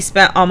sleep. He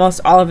spent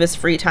almost all of his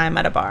free time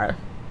at a bar.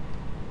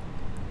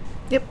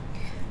 Yep.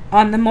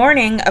 On the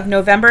morning of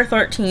November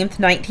 13th,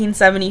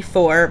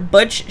 1974,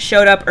 Butch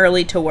showed up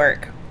early to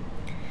work.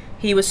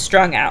 He was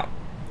strung out.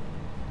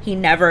 He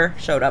never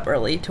showed up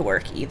early to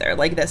work either.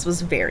 Like, this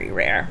was very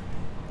rare.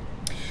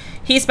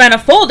 He spent a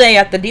full day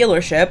at the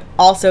dealership,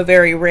 also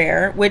very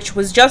rare, which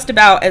was just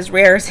about as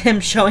rare as him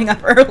showing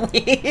up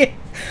early.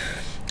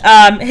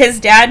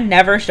 His dad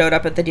never showed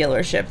up at the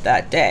dealership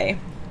that day.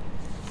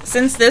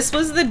 Since this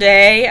was the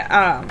day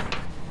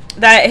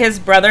that his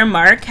brother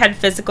Mark had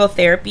physical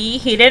therapy,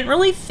 he didn't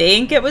really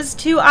think it was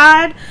too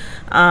odd.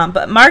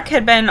 But Mark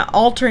had been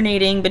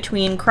alternating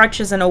between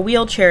crutches and a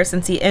wheelchair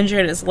since he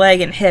injured his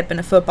leg and hip in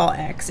a football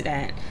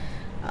accident.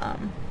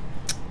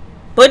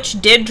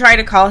 Butch did try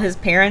to call his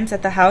parents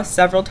at the house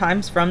several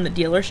times from the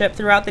dealership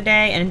throughout the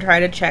day and try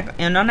to check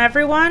in on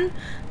everyone,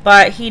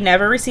 but he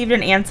never received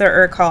an answer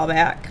or a call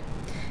back.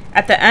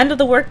 At the end of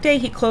the workday,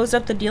 he closed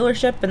up the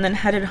dealership and then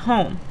headed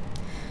home.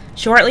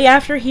 Shortly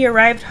after he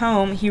arrived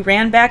home, he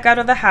ran back out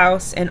of the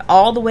house and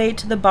all the way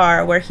to the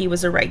bar where he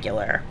was a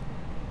regular.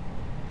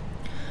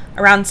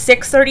 Around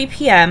 6:30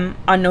 p.m.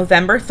 on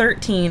November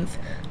 13th,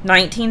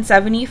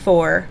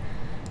 1974,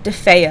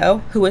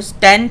 DeFeo, who was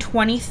then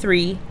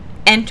 23,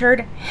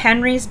 entered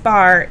Henry's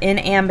bar in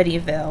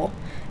Amityville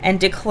and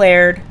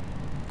declared,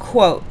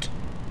 quote,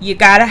 "You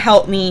gotta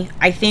help me.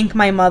 I think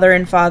my mother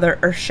and father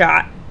are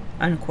shot,"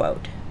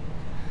 unquote.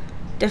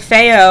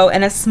 DeFeo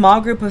and a small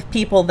group of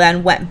people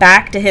then went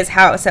back to his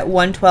house at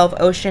 112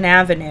 Ocean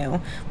Avenue,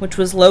 which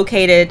was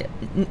located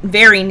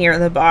very near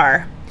the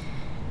bar.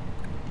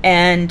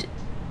 And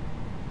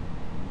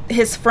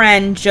his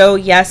friend Joe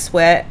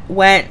Yeswit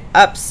went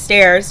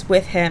upstairs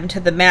with him to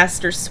the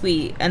master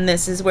suite, and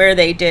this is where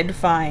they did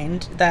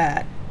find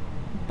that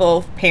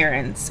both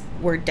parents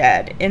were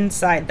dead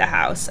inside the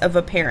house of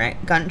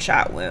apparent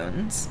gunshot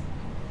wounds.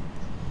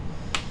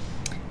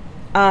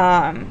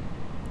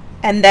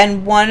 And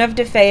then one of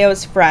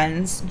DeFeo's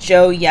friends,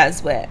 Joe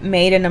Yeswit,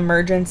 made an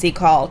emergency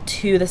call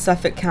to the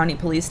Suffolk County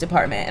Police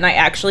Department, and I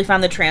actually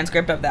found the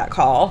transcript of that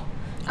call.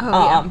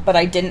 But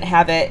I didn't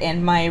have it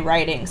in my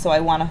writing, so I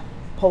want to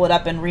pull it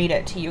up and read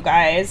it to you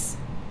guys.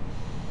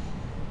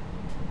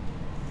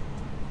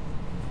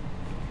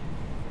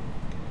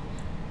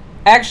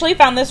 I actually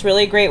found this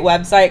really great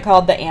website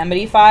called the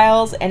Amity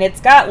Files, and it's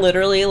got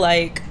literally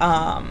like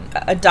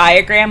a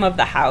diagram of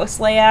the house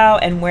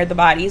layout and where the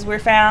bodies were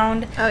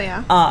found. Oh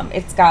yeah.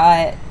 It's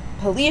got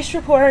police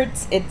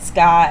reports. It's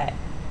got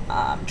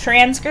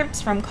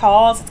transcripts from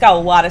calls. It's got a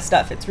lot of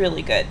stuff. It's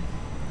really good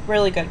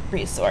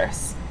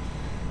resource.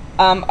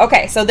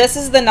 Okay, so this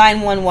is the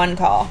 911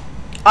 call.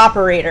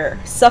 Operator,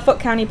 Suffolk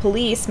County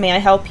Police, may I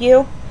help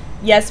you?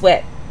 Yes,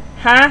 wit.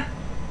 Huh?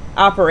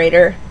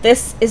 Operator,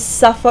 this is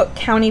Suffolk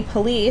County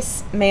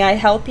Police. May I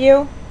help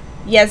you?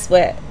 Yes,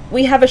 wit.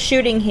 We have a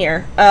shooting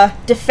here.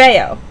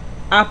 DeFeo.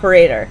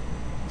 Operator,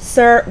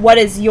 sir, what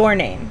is your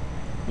name?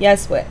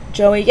 Yes, wit.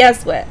 Joey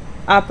Yeswit.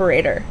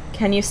 Operator,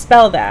 can you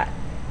spell that?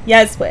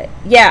 Yeswit.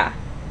 Yeah.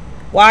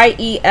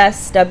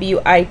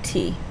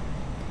 Yeswit.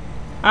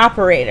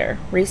 Operator,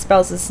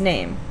 respells his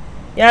name.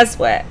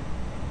 Yeswit.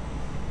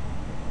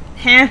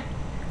 Huh?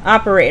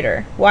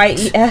 Operator,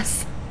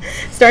 Y-E-S,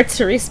 starts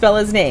to respell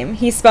his name.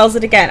 He spells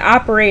it again.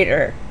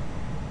 Operator,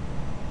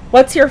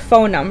 what's your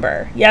phone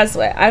number?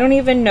 Yeswit, I don't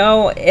even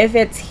know if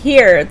it's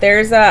here.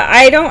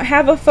 I don't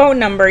have a phone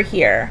number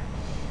here.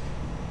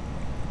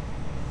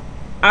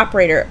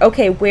 Operator,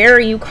 okay, where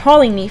are you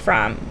calling me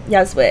from?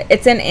 Yeswit,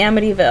 it's in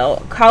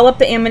Amityville. Call up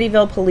the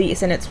Amityville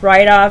police, and it's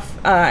right off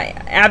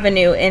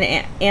Avenue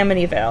in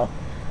Amityville.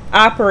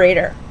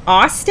 Operator,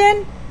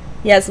 Austin?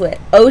 Yeswit,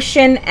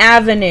 Ocean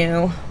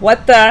Avenue.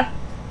 What the?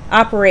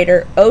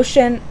 Operator,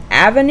 Ocean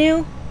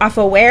Avenue? Off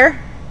of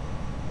where?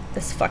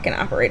 This fucking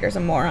operator's a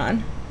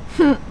moron.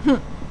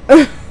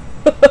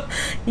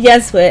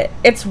 Yeswit,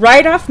 it's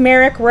right off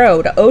Merrick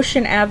Road,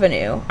 Ocean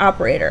Avenue.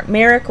 Operator,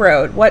 Merrick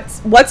Road.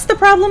 What's the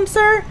problem,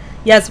 sir?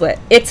 Yeswit,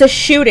 it's a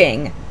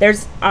shooting.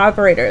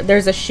 Operator,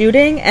 there's a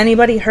shooting?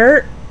 Anybody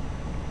hurt?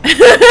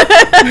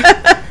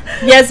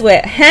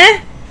 Yeswit,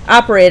 huh?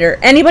 Operator,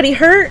 anybody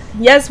hurt?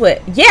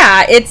 Yeswit,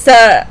 yeah, it's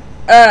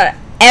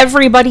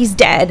everybody's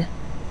dead.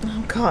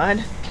 Oh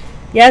God.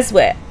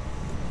 Yeswit.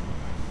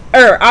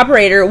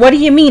 Operator, what do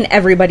you mean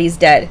everybody's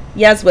dead?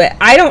 Yeswit,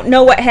 I don't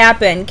know what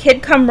happened.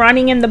 Kid come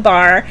running in the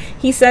bar.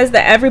 He says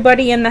that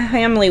everybody in the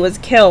family was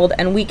killed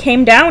and we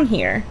came down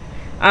here.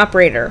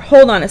 Operator,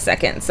 hold on a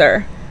second,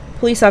 sir.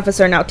 Police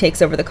officer now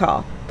takes over the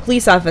call.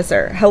 Police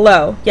officer,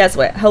 hello.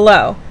 Yeswit,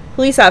 hello.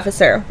 Police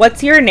officer,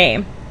 what's your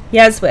name?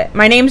 Yeswit,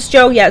 my name's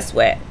Joe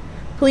Yeswit.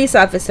 Police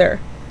officer,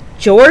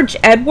 George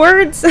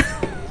Edwards?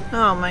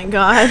 Oh my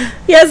God.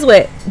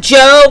 Yeswit,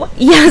 Joe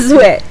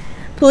Yeswit.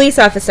 Police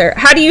officer,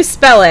 how do you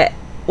spell it?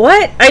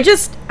 What? How many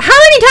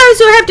times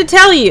do I have to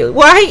tell you?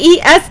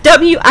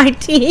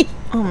 Yeswit.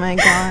 Oh my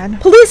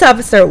God. Police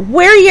officer,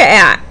 where are you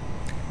at?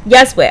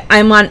 Yeswit,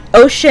 I'm on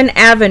Ocean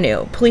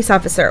Avenue. Police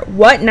officer,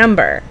 what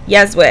number?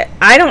 Yeswit,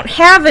 I don't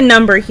have a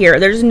number here.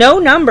 There's no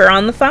number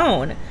on the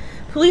phone.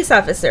 Police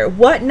officer,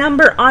 what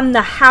number on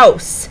the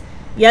house?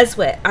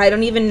 Yeswit, I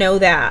don't even know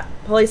that.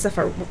 Police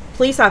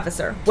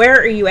officer, where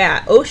are you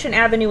at? Ocean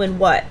Avenue and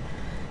what?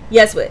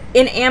 Yeswit,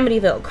 in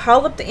Amityville.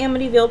 Call up the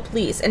Amityville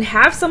police and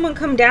have someone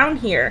come down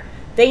here.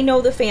 They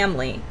know the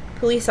family.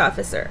 Police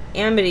officer,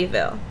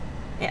 Amityville.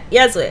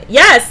 Yeswit,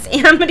 yes,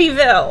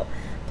 Amityville.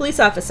 Police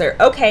officer,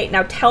 okay,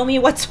 now tell me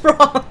what's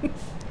wrong.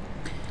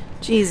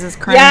 Jesus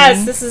Christ.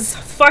 Yes, this is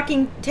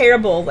fucking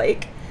terrible.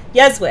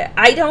 Yeswit,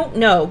 I don't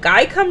know.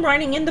 Guy come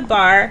running in the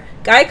bar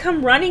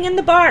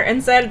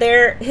and said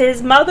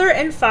his mother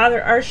and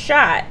father are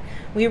shot.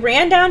 We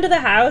ran down to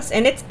the house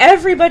and it's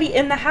everybody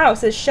in the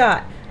house is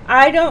shot.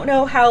 I don't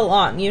know how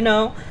long,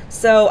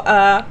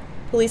 So,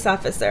 police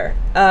officer,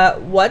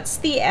 what's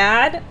the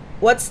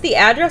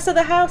address of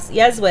the house?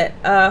 Yeswit,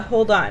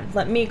 hold on.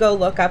 Let me go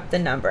look up the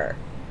number.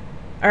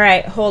 All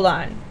right, hold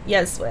on.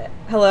 Yeswit,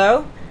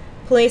 hello?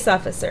 Police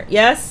officer,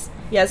 yes?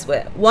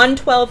 Yeswit,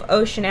 112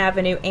 Ocean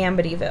Avenue,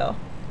 Amityville.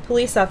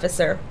 Police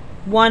officer,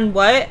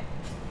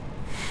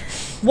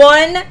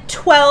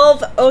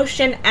 112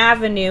 Ocean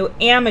Avenue,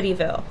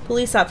 Amityville.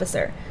 Police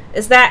officer,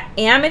 is that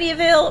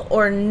Amityville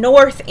or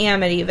North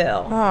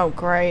Amityville? Oh,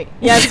 great.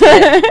 Yes,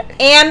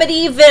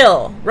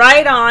 Amityville,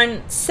 right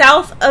on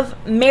south of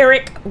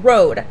Merrick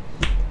Road.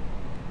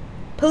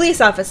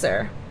 Police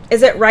officer,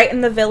 is it right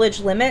in the village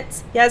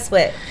limits? Yes,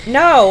 wit.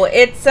 No,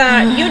 it's,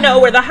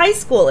 where the high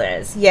school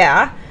is.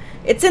 Yeah.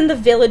 It's in the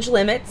village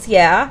limits.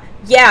 Yeah.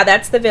 Yeah,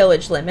 that's the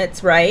village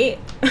limits, right?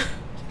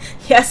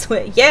 Yes,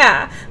 wit.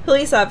 Yeah.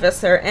 Police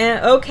officer,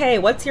 okay,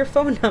 what's your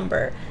phone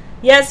number?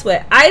 Yes,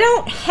 wit. I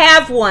don't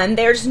have one.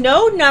 There's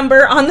no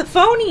number on the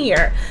phone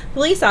here.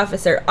 Police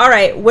officer, all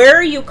right, where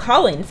are you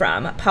calling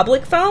from?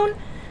 Public phone?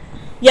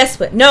 Yes,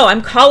 wit. No,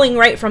 I'm calling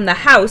right from the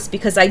house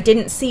because I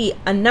didn't see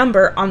a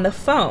number on the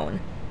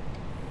phone.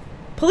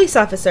 Police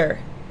officer,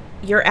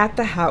 you're at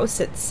the house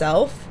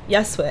itself?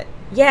 Yes, wit.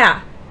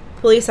 Yeah.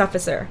 Police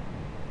officer,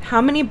 how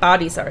many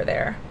bodies are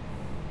there?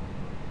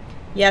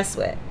 Yes,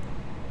 wit.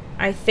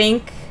 I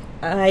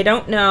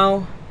don't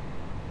know.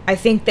 I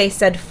think they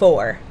said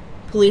 4.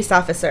 Police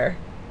officer,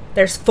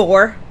 there's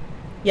 4?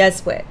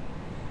 Yes, wit.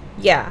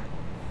 Yeah.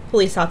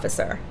 Police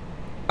officer,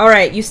 all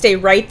right, you stay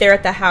right there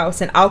at the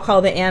house and I'll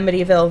call the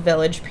Amityville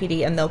Village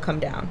PD and they'll come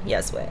down.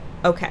 Yes, wit.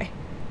 Okay.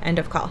 End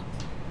of call.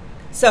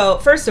 So,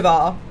 first of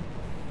all,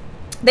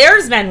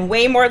 there's been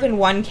way more than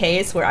one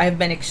case where I've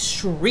been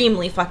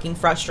extremely fucking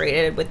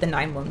frustrated with the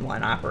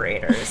 911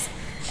 operators.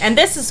 And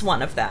this is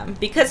one of them.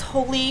 Because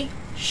holy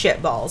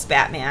shitballs,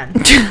 Batman.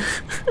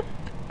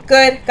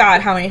 Good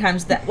God, how many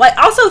times that... Like,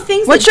 also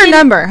things What's your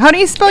number? How do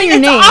you spell your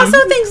name?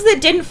 Also things that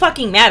didn't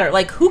fucking matter.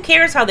 Like, who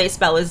cares how they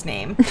spell his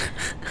name?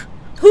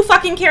 Who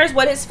fucking cares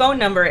what his phone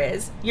number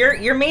is?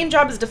 Your main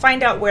job is to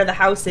find out where the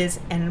house is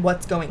and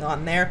what's going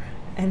on there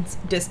and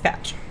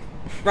dispatch.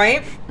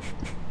 Right?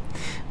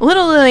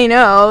 Little do they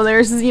know,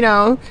 there's,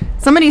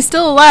 somebody's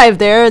still alive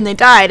there and they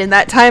died in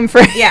that time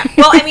frame. Yeah.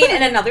 Well, I mean,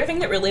 and another thing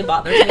that really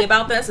bothers me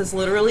about this is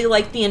literally,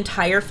 like, the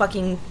entire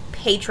fucking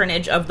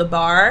patronage of the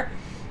bar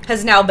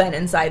has now been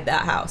inside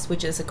that house,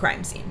 which is a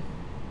crime scene.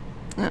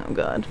 Oh,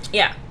 God.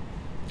 Yeah.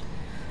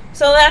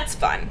 So that's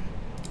fun.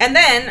 And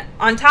then,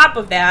 on top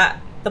of that,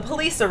 the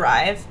police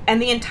arrive,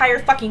 and the entire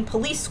fucking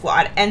police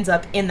squad ends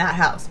up in that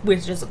house,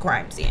 which is a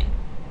crime scene.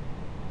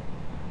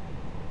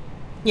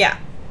 Yeah.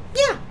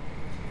 Yeah.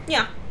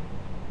 Yeah.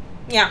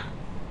 Yeah.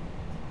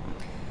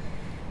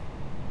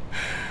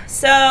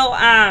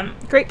 So,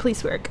 great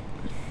police work.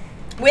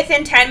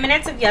 Within 10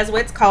 minutes of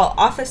Yezwit's call,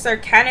 Officer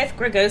Kenneth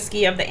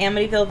Grogoski of the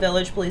Amityville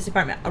Village Police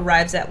Department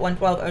arrives at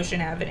 112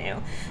 Ocean Avenue.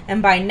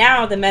 And by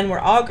now, the men were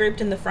all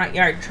grouped in the front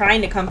yard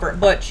trying to comfort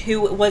Butch,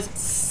 who was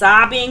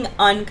sobbing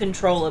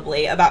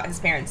uncontrollably about his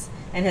parents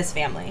and his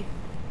family.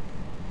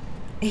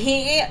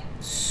 He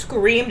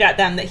screamed at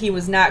them that he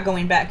was not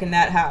going back in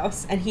that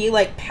house. And he,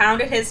 like,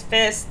 pounded his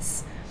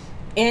fists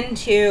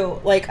into,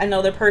 like,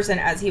 another person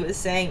as he was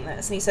saying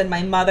this. And he said,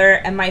 "My mother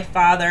and my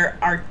father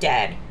are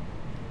dead."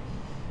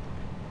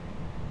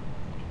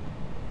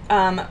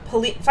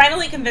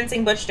 Finally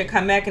convincing Butch to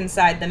come back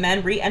inside, the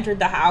men re-entered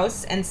the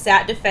house and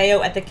sat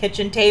DeFeo at the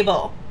kitchen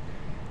table.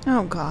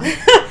 Oh, God.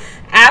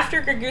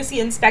 After Grogoski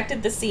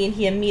inspected the scene,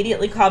 he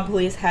immediately called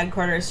police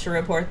headquarters to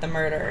report the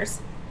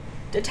murders.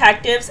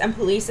 Detectives and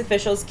police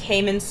officials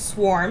came in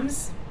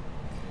swarms,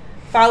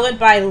 followed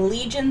by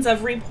legions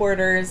of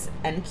reporters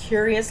and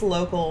curious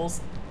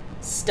locals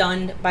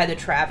stunned by the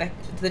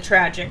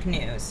tragic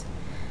news.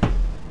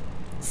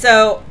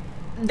 So,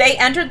 they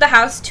entered the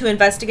house to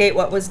investigate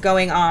what was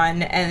going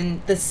on,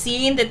 and the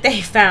scene that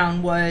they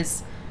found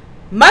was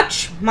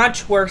much,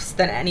 much worse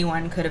than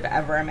anyone could have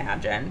ever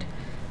imagined.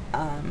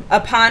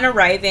 Upon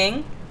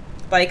arriving,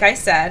 like I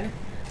said,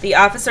 the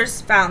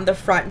officers found the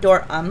front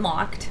door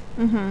unlocked.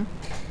 Mm-hmm.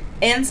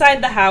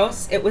 Inside the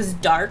house, it was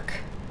dark,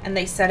 and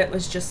they said it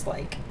was just,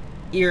 like,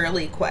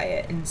 eerily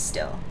quiet and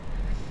still.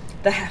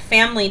 The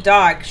family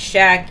dog,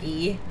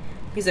 Shaggy,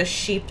 he's a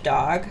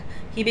sheepdog,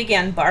 he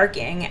began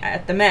barking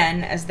at the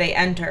men as they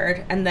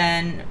entered, and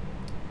then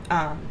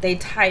they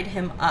tied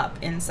him up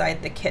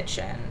inside the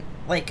kitchen,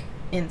 like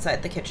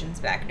inside the kitchen's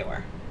back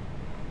door.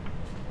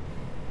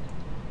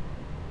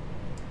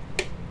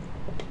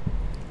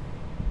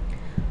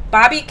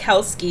 Bobby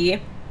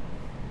Kelsky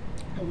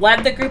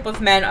led the group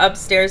of men up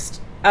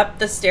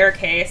the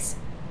staircase,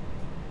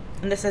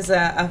 and this is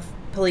a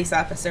police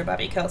officer,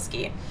 Bobby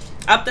Kelsky,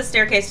 up the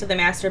staircase to the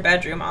master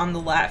bedroom on the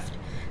left.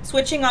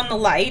 Switching on the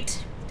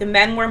light, the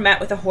men were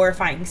met with a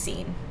horrifying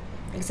scene,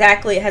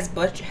 exactly as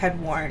Butch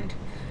had warned.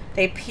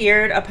 They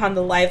peered upon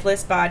the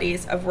lifeless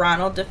bodies of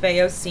Ronald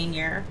DeFeo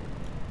Sr.,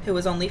 who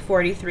was only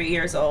 43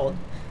 years old,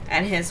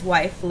 and his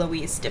wife,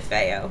 Louise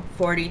DeFeo,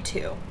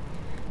 42,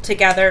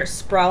 together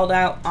sprawled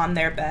out on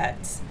their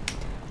beds.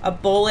 A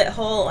bullet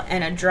hole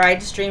and a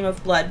dried stream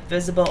of blood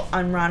visible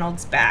on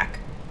Ronald's back.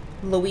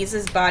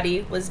 Louise's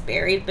body was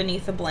buried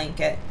beneath a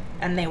blanket,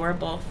 and they were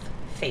both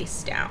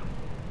face down.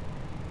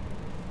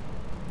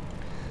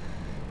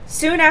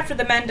 Soon after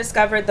the men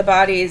discovered the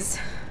bodies,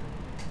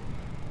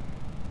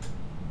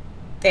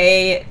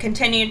 they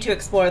continued to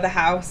explore the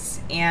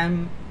house,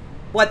 and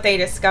what they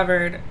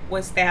discovered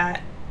was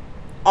that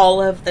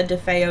all of the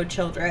DeFeo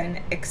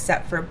children,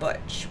 except for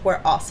Butch, were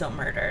also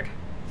murdered.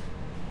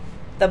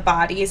 The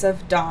bodies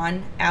of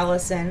Dawn,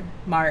 Allison,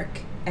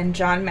 Mark, and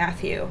John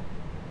Matthew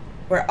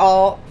were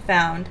all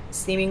found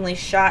seemingly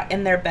shot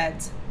in their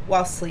beds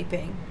while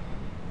sleeping,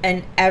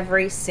 and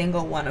every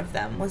single one of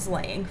them was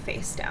laying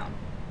face down.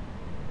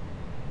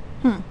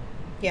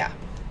 Yeah.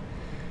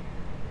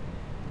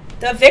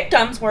 The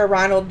victims were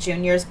Ronald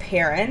Jr.'s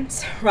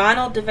parents,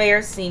 Ronald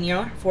DeFeo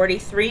Sr.,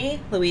 43,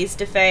 Louise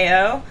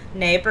DeFeo,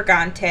 née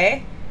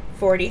Brigante,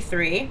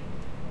 43,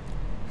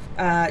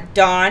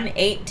 Dawn,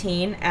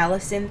 18,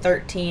 Allison,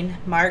 13,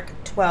 Mark,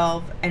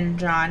 12, and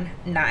John,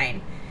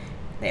 9.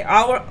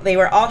 They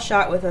were all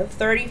shot with a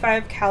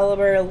 .35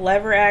 caliber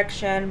lever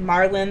action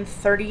Marlin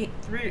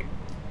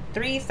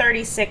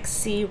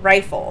 336C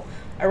rifle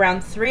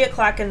around 3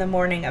 o'clock in the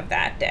morning of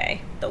that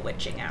day, the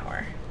witching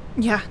hour.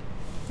 Yeah.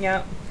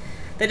 Yep.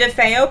 The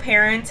DeFeo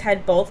parents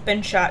had both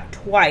been shot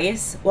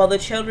twice, while the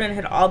children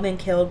had all been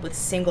killed with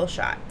single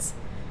shots.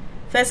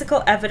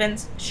 Physical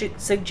evidence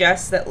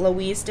suggests that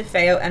Louise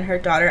DeFeo and her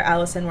daughter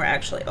Allison were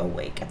actually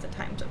awake at the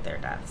times of their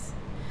deaths.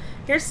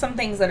 Here's some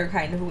things that are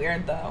kind of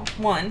weird, though.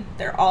 1,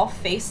 they're all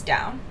face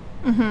down.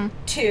 Mm-hmm.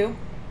 2,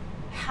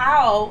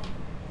 how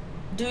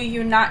do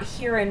you not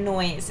hear a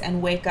noise and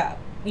wake up?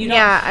 You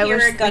don't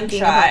hear a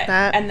gunshot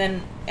and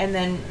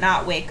then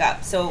not wake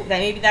up. So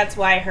maybe that's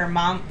why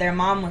their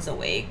mom was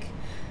awake.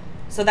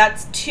 So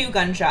that's 2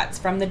 gunshots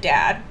from the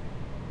dad.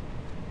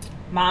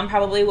 Mom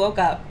probably woke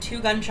up.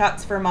 2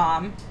 gunshots for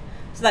mom.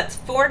 So that's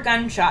 4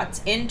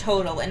 gunshots in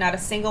total, and not a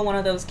single one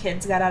of those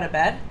kids got out of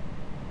bed.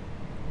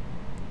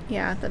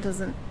 Yeah, that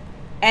doesn't...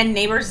 And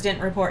neighbors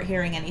didn't report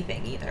hearing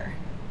anything either.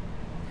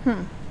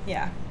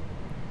 Yeah.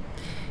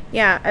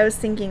 Yeah, I was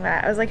thinking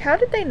that. I was like, how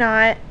did they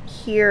not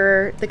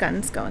hear the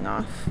guns going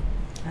off?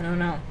 I don't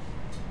know.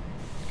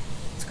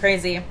 It's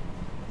crazy.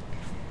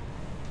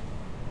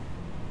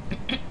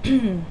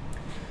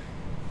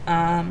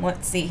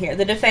 Let's see here.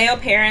 The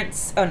DeFeo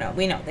parents... Oh, no,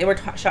 we know. They were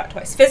shot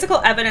twice. Physical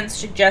evidence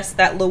suggests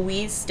that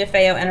Louise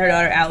DeFeo and her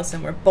daughter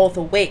Allison were both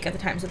awake at the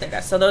times of their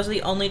death. So those are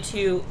the only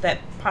 2 that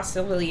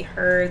possibly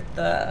heard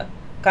the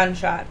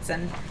gunshots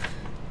and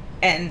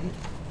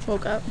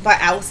woke up.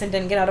 But Allison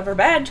didn't get out of her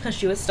bed because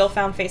she was still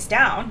found face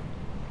down.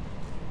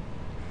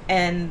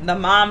 And the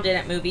mom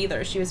didn't move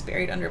either. She was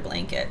buried under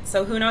blankets.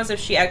 So who knows if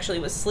she actually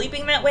was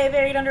sleeping that way,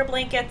 buried under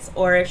blankets,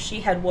 or if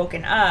she had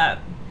woken up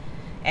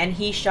and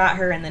he shot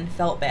her and then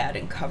felt bad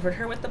and covered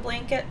her with the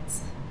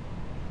blankets.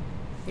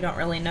 You don't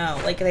really know.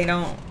 Like, they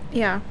don't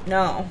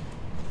know.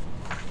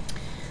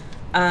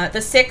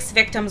 The 6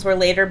 victims were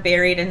later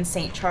buried in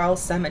St.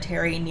 Charles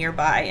Cemetery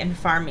nearby in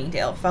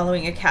Farmingdale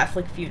following a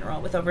Catholic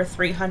funeral with over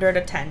 300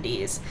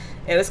 attendees.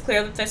 It was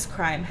clear that this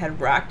crime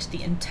had rocked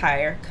the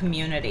entire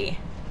community.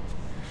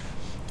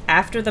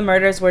 After the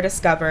murders were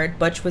discovered,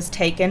 Butch was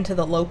taken to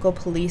the local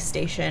police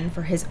station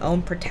for his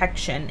own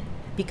protection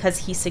because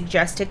he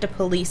suggested to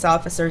police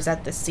officers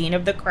at the scene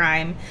of the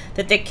crime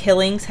that the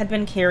killings had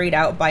been carried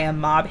out by a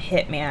mob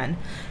hitman,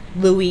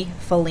 Louis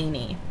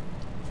Fellini,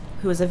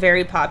 who was a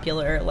very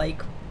popular,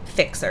 like,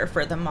 fixer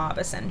for the mob,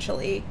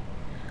 essentially.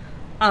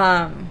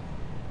 After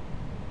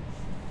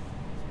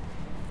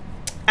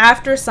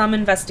some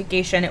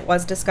investigation, it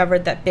was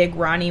discovered that Big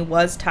Ronnie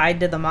was tied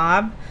to the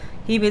mob.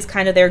 He was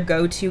kind of their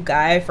go-to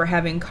guy for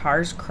having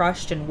cars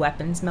crushed and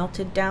weapons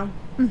melted down.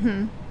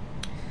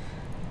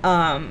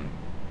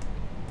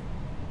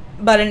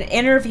 But an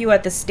interview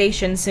at the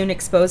station soon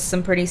exposed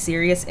some pretty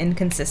serious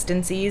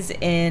inconsistencies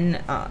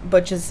in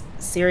Butch's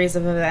series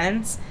of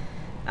events.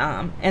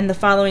 And the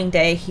following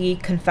day, he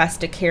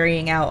confessed to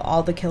carrying out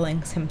all the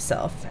killings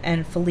himself.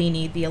 And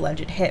Fellini, the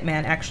alleged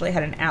hitman, actually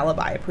had an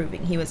alibi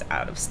proving he was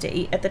out of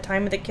state at the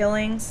time of the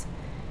killings.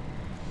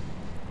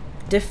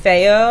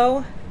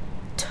 DeFeo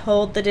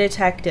told the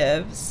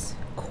detectives,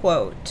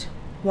 quote,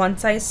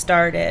 "Once I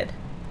started,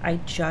 I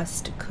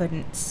just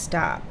couldn't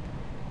stop.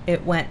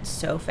 It went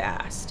so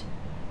fast."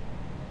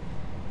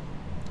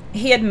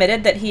 He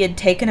admitted that he had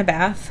taken a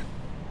bath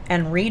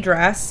and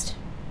redressed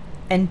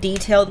and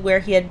detailed where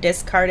he had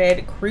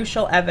discarded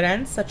crucial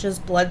evidence such as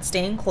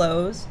blood-stained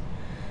clothes,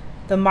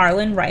 the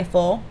Marlin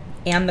rifle,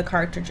 and the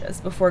cartridges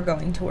before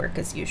going to work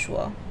as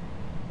usual.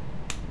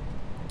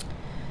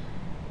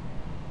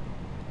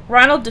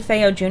 Ronald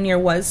DeFeo Jr.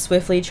 was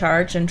swiftly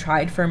charged and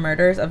tried for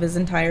murders of his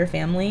entire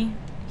family.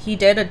 He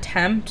did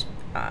attempt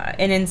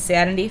an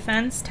insanity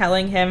defense,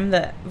 telling him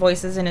that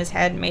voices in his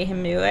head made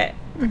him do it.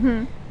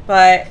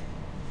 But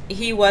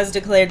he was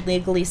declared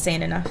legally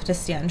sane enough to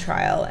stand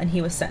trial, and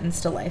he was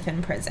sentenced to life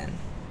in prison.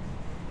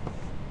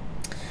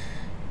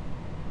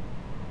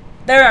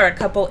 There are a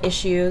couple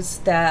issues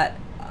that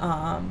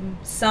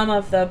some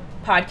of the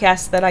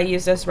podcasts that I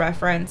use as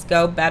reference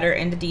go better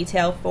into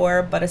detail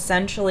for, but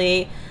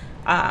essentially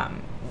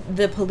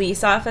the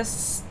police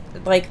office,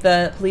 like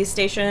the police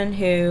station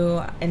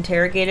who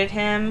interrogated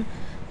him,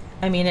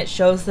 I mean, it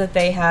shows that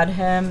they had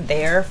him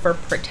there for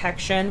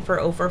protection for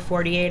over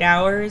 48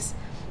 hours.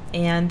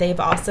 And they've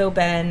also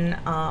been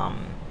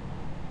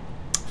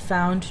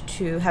found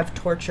to have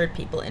tortured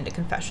people into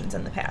confessions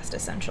in the past,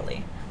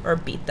 essentially, or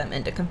beat them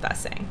into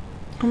confessing.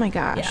 Oh my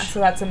gosh. Yeah, so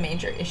that's a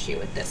major issue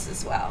with this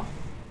as well.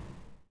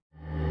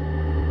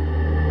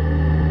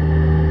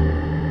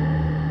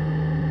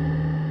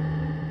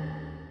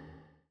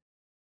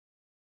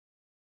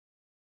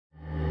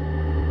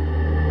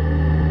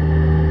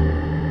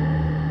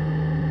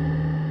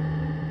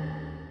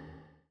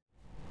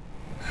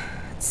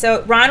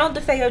 So Ronald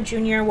DeFeo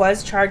Jr.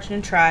 was charged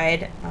and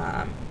tried.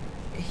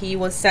 He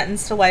was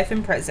sentenced to life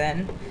in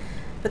prison.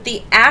 But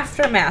the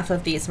aftermath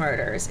of these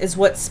murders is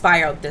what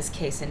spiraled this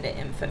case into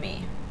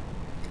infamy.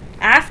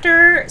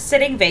 After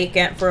sitting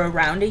vacant for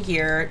around a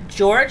year,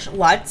 George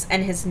Lutz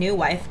and his new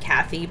wife,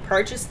 Kathy,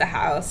 purchased the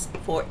house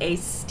for a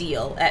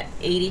steal at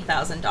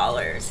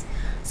 $80,000.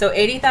 So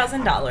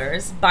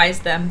 $80,000 buys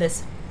them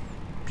this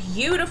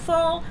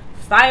beautiful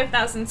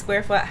 5,000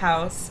 square foot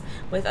house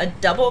with a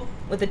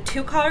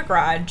 2-car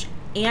garage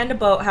and a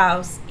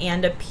boathouse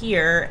and a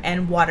pier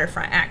and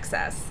waterfront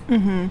access.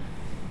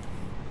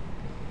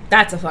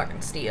 That's a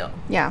fucking steal.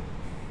 Yeah.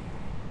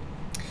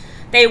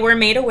 They were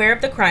made aware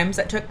of the crimes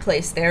that took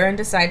place there and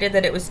decided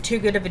that it was too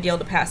good of a deal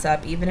to pass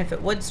up, even if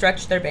it would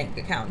stretch their bank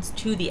accounts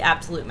to the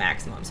absolute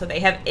maximum. So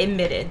they have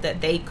admitted that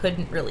they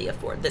couldn't really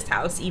afford this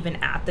house, even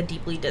at the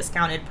deeply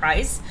discounted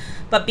price.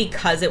 But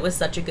because it was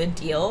such a good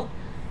deal,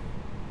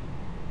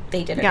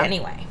 they did it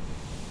anyway.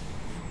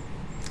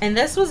 And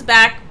this was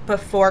back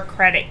before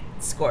credit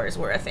scores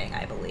were a thing,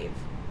 I believe.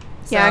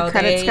 So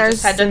credit scores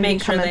just had to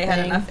make sure they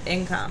had enough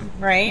income,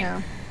 right?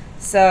 Yeah.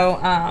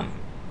 So,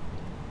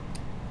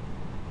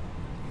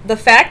 the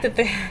fact that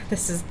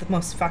this is the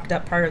most fucked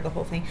up part of the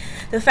whole thing.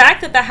 The fact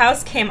that the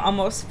house came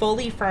almost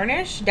fully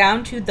furnished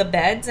down to the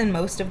beds in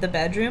most of the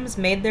bedrooms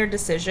made their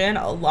decision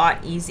a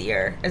lot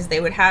easier, as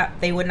they would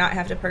not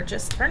have to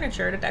purchase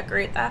furniture to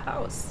decorate that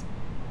house.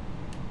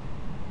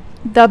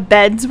 The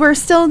beds were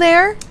still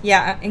there?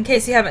 Yeah, in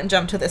case you haven't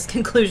jumped to this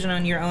conclusion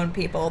on your own,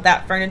 people,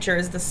 that furniture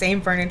is the same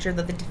furniture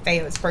that the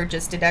DeFeos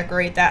purchased to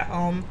decorate that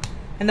home.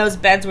 And those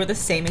beds were the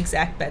same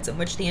exact beds in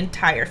which the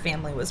entire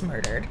family was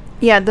murdered.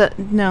 Yeah,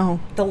 no.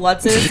 The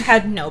Lutzes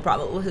had no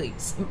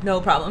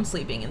problem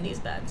sleeping in these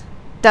beds.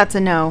 That's a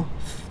no.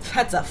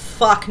 That's a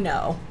fuck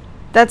no.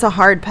 That's a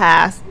hard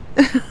pass.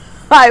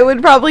 I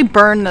would probably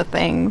burn the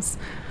things.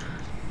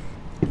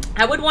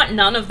 I would want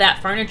none of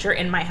that furniture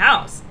in my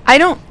house.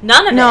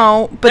 None of it.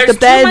 No, but there's the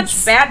beds. Too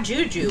much bad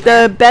juju.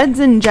 The beds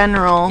in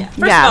general. Yeah.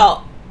 First of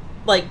all,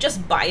 like,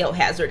 just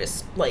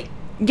biohazardous, like,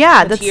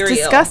 yeah, material.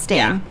 That's disgusting.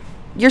 Yeah.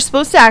 You're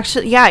supposed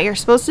to you're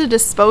supposed to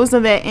dispose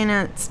of it in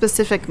a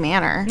specific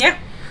manner. Yeah.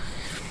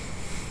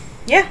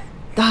 Yeah.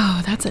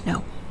 Oh, that's a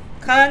no.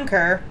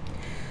 Concur.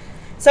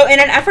 So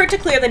in an effort to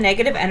clear the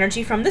negative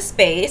energy from the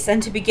space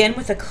and to begin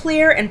with a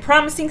clear and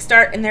promising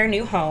start in their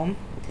new home,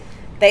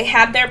 they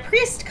had their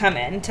priest come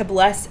in to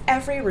bless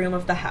every room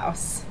of the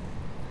house.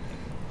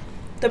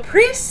 The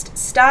priest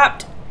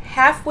stopped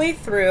halfway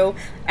through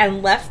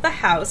and left the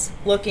house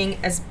looking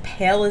as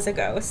pale as a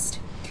ghost.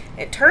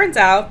 It turns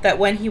out that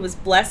when he was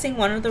blessing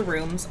one of the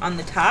rooms on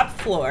the top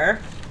floor...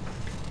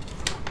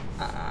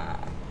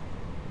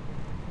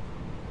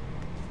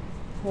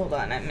 hold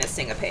on, I'm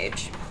missing a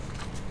page.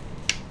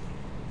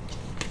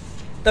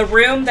 The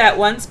room that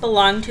once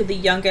belonged to the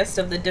youngest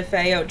of the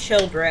DeFeo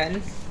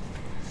children,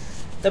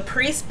 the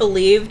priest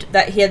believed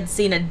that he had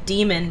seen a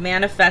demon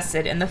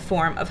manifested in the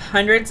form of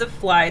hundreds of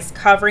flies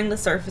covering the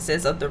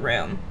surfaces of the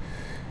room.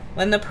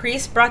 When the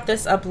priest brought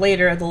this up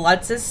later, the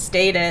Lutzes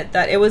stated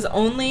that it was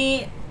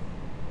only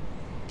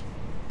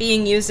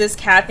being used as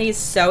Kathy's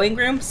sewing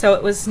room, so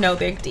it was no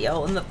big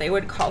deal, and that they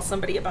would call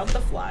somebody about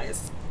the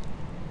flies.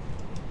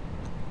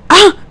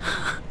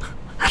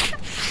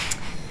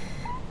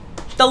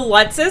 The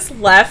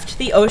Lutzes left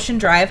the Ocean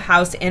Drive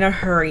house in a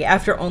hurry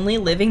after only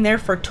living there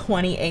for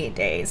 28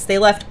 days. They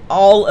left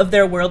all of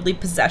their worldly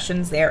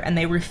possessions there, and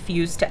they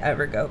refused to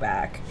ever go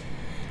back.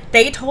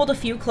 They told a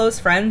few close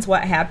friends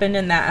what happened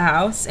in that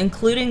house,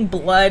 including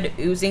blood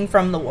oozing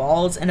from the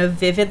walls and a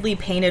vividly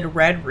painted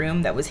red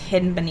room that was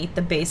hidden beneath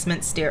the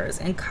basement stairs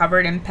and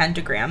covered in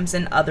pentagrams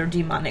and other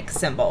demonic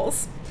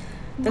symbols.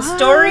 The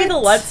story the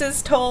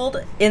Lutzes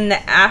told in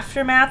the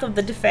aftermath of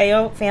the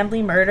DeFeo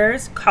family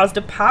murders caused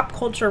a pop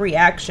culture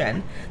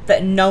reaction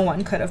that no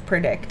one could have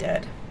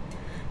predicted.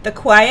 The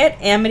quiet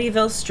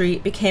Amityville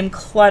street became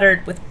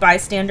cluttered with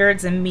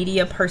bystanders and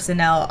media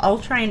personnel, all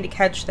trying to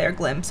catch their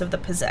glimpse of the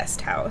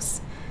possessed house.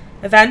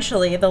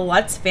 Eventually, the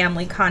Lutz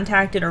family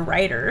contacted a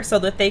writer so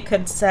that they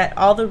could set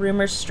all the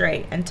rumors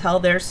straight and tell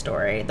their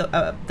story,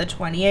 the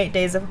 28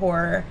 days of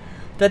horror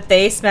that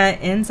they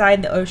spent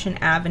inside the Ocean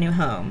Avenue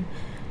home,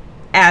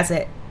 as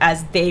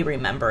they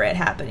remember it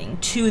happening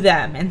to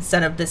them,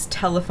 instead of this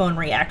telephone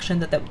reaction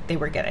that they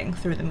were getting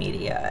through the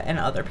media and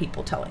other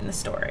people telling the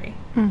story.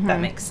 Mm-hmm. That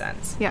makes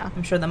sense. Yeah.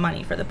 I'm sure the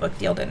money for the book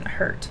deal didn't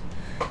hurt.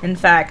 In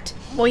fact...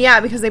 Well, yeah,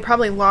 because they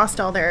probably lost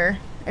all their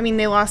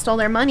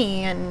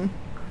money, and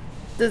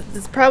this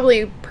is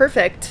probably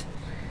perfect.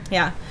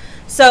 Yeah.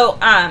 So,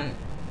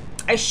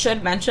 I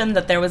should mention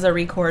that there was a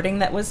recording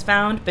that was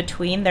found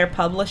between their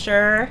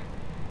publisher,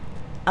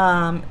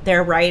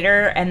 their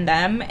writer, and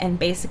them, and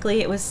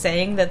basically it was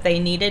saying that they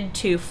needed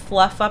to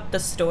fluff up the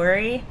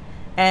story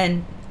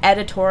and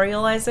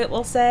editorialize it,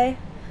 we'll say,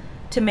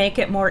 to make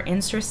it more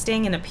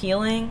interesting and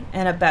appealing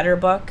and a better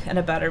book and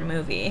a better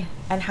movie,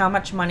 and how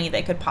much money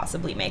they could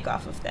possibly make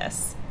off of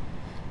this.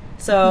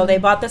 So they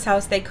bought this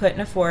house they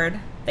couldn't afford.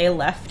 They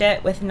left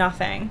it with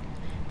nothing.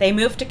 They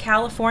moved to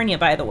California,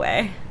 by the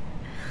way,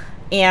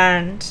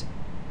 and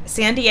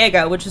San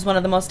Diego, which is one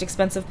of the most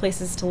expensive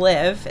places to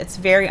live. It's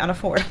very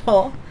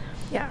unaffordable.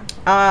 Yeah.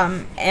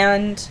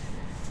 And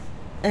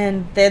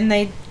then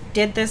they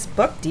did this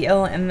book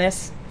deal and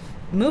this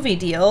movie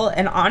deal,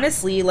 and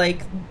honestly,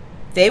 like,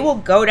 they will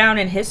go down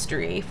in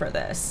history for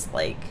this,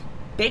 like,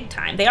 big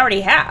time. They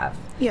already have.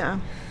 Yeah.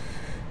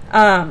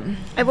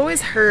 I've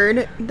always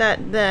heard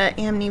that the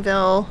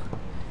Amityville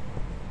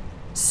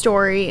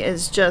story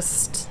is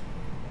just...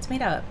 It's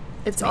made up.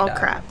 It's all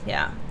crap.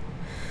 Yeah.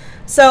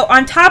 So,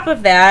 on top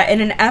of that,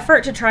 in an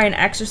effort to try and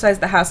exorcise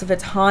the house of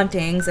its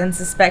hauntings and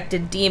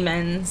suspected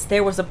demons,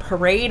 there was a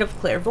parade of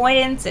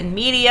clairvoyants and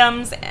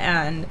mediums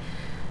and,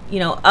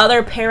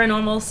 other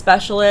paranormal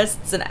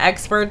specialists and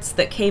experts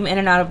that came in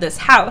and out of this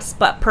house,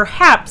 but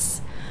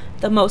perhaps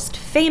the most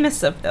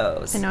famous of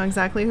those, I know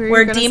exactly who were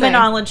you're going to say,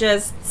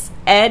 demonologists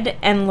Ed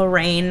and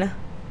Lorraine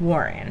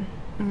Warren.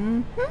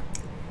 Mm-hmm.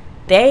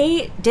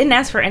 They didn't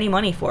ask for any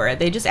money for it.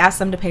 They just asked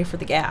them to pay for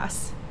the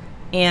gas.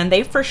 And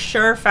they for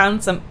sure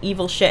found some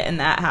evil shit in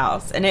that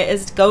house. And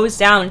it goes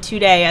down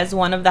today as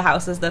one of the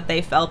houses that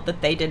they felt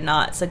that they did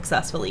not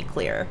successfully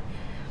clear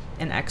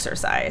and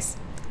exorcise.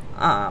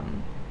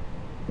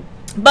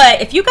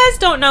 But if you guys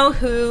don't know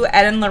who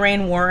Ed and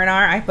Lorraine Warren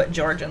are, I put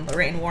George and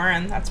Lorraine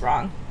Warren. That's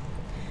wrong.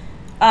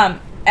 Ed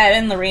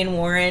and Lorraine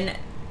Warren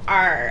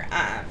are...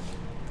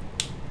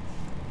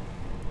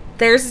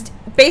 there's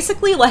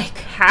basically like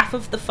half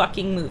of the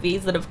fucking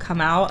movies that have come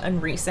out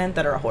and recent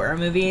that are horror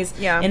movies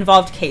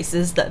involved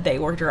cases that they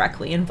were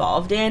directly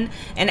involved in,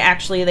 and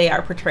actually they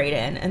are portrayed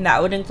in. And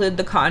that would include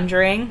The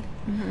Conjuring.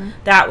 Mm-hmm.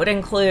 That would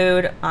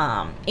include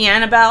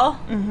Annabelle.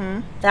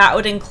 Mm-hmm. That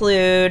would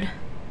include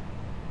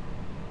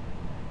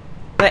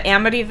the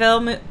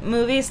Amityville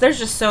movies. There's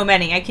just so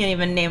many. I can't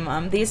even name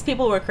them. These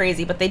people were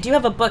crazy, but they do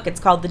have a book. It's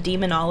called The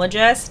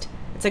Demonologist.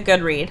 It's a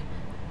good read.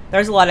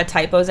 There's a lot of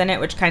typos in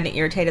it, which kind of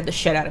irritated the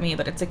shit out of me,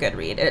 but it's a good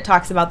read. It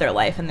talks about their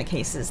life and the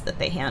cases that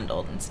they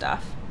handled and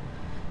stuff.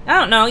 I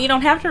don't know. You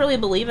don't have to really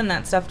believe in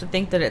that stuff to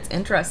think that it's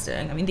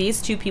interesting. I mean, these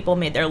two people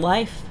made their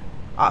life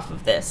off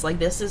of this. Like,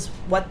 this is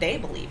what they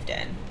believed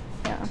in.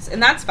 Yeah.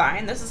 And that's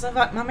fine. This is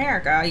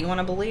America. You want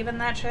to believe in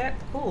that shit?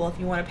 Cool. If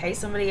you want to pay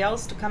somebody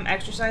else to come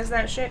exercise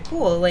that shit,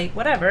 cool. Like,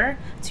 whatever.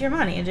 It's your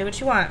money. Do what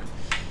you want.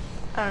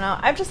 I don't know.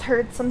 I've just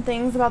heard some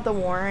things about the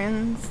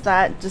Warrens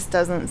that just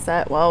doesn't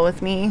set well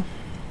with me.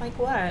 Like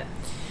what?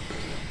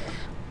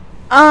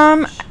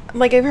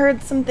 Like I've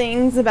heard some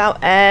things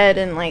about Ed,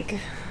 and like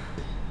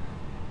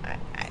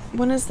I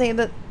want to say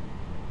that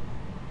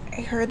I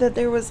heard that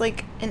there was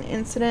like an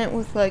incident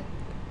with like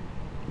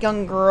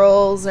young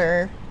girls,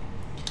 or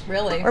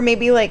really, or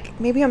maybe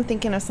I'm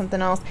thinking of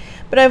something else.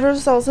 But I've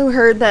just also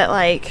heard that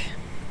like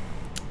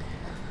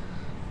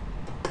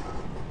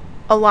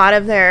a lot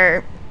of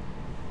their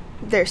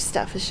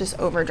stuff is just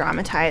over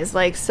dramatized.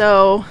 Like,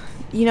 so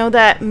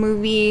that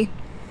movie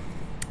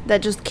that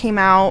just came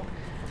out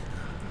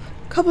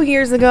a couple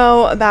years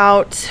ago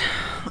about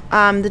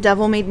The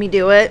Devil Made Me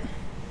Do It.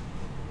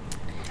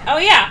 Oh,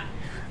 yeah.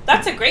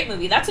 That's a great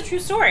movie. That's a true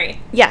story.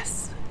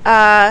 Yes.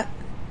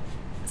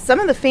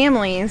 Some of the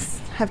families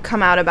have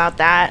come out about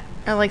that.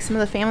 Like, some of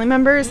the family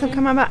members have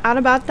come out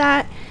about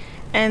that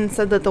and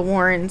said that the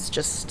Warrens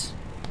just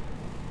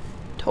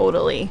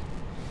totally,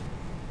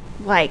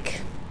 like,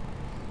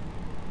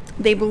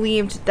 they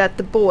believed that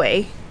the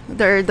boy...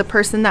 They're the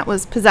person that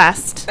was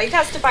possessed. They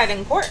testified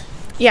in court.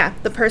 Yeah,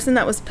 the person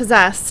that was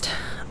possessed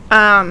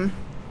had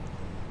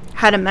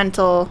a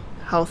mental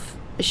health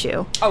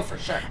issue. Oh, for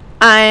sure.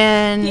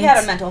 And he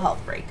had a mental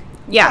health break.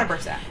 Yeah.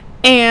 100%.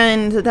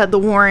 And that the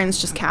Warrens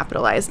just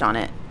capitalized on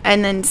it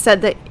and then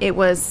said that it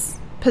was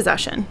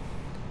possession.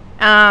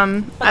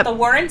 But the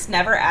Warrens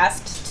never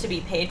asked to be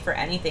paid for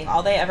anything.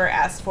 All they ever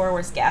asked for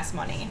was gas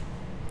money.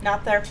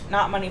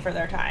 Not money for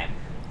their time.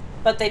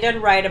 But they did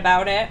write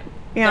about it.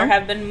 Yeah. There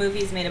have been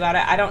movies made about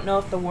it. I don't know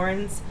if the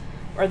Warrens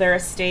or their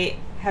estate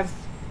have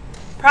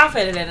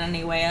profited in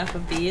any way off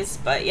of these,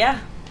 but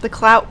yeah. The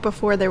clout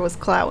before there was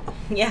clout.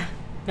 Yeah.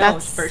 No,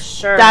 for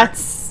sure.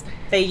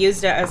 They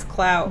used it as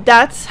clout.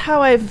 That's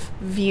how I've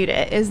viewed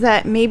it, is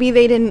that maybe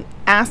they didn't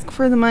ask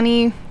for the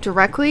money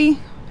directly,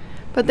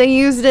 but they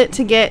used it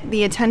to get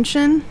the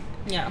attention.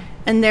 Yeah.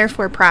 And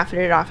therefore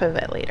profited off of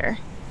it later.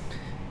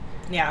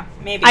 Yeah,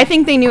 maybe. I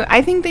think they knew.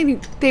 I think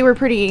they were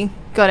pretty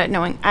good at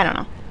knowing. I don't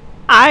know.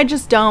 I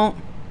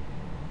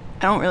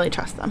don't really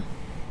trust them.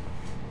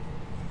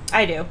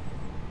 I do.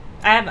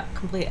 I have a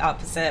complete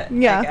opposite,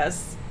 I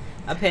guess,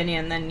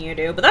 opinion than you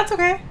do, but that's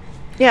okay.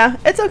 Yeah,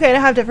 it's okay to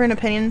have different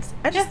opinions.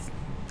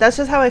 That's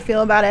just how I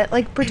feel about it.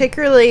 Like,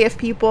 particularly if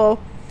people,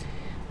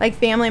 like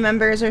family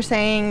members, are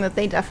saying that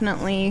they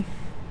definitely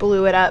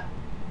blew it up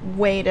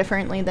way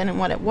differently than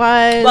what it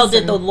was. Well,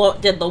 did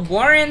the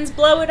Warrens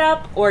blow it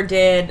up, or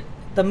did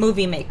the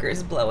movie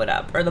makers blow it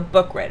up, or the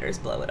book writers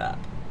blow it up?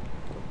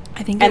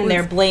 I think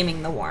they're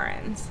blaming the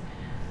Warrens.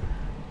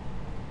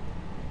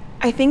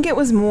 I think it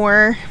was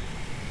more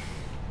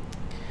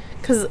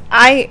because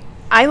I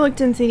looked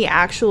into the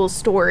actual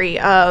story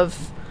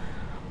of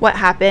what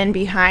happened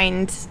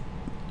behind,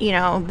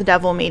 The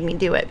Devil Made Me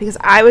Do It, because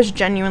I was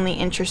genuinely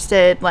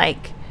interested.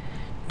 Like,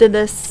 did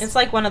this? It's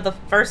like one of the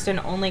first and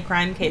only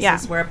crime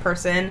cases where a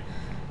person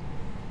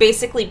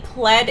basically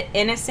pled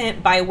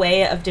innocent by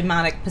way of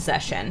demonic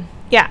possession.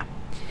 Yeah.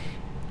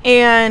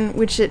 And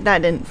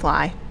that didn't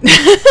fly.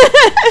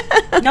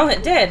 No,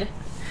 it did.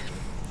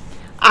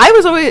 I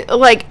was always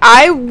like,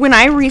 when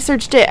I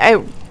researched it,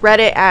 I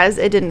read it as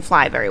it didn't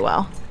fly very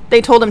well.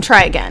 They told him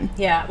try again.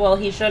 Yeah, well,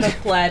 he should have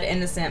pled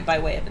innocent by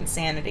way of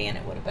insanity, and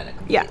it would have been a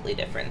completely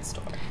different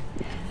story.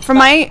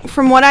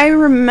 From what I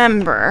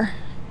remember,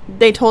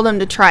 they told him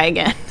to try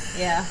again.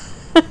 Yeah.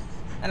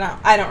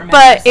 I don't remember.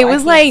 But it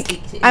was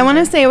I want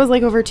to say it was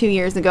like over 2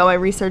 years ago I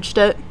researched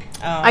it.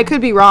 Oh. I could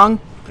be wrong.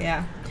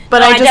 Yeah.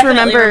 But I just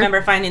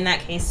remember finding that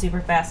case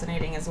super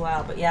fascinating as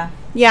well. But yeah.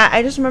 Yeah,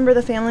 I just remember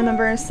the family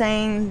members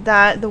saying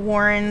that the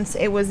Warrens,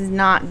 it was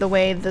not the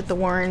way that the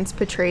Warrens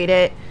portrayed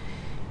it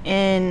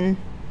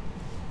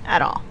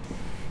at all.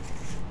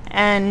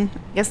 And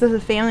I guess that the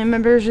family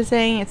members are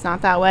saying it's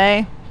not that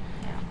way.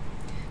 Yeah.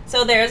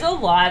 So there's a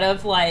lot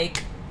of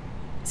like...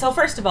 So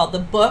first of all, the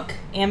book,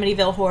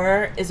 Amityville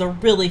Horror, is a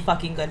really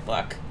fucking good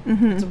book.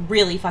 Mm-hmm. It's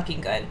really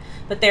fucking good.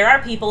 But there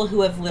are people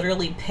who have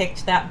literally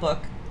picked that book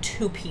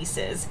to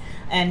pieces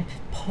and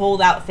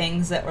pulled out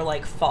things that were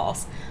like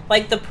false.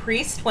 Like the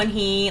priest, when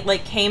he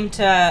like came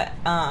to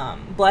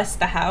bless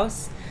the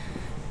house,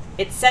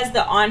 it says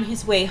that on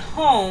his way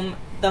home,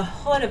 the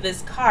hood of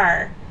his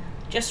car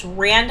just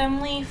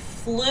randomly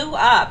flew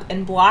up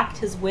and blocked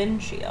his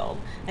windshield,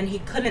 and he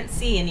couldn't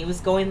see, and he was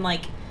going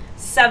like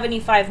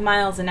 75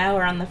 miles an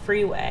hour on the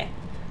freeway.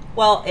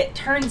 Well, it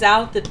turns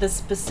out that the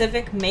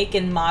specific make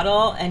and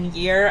model and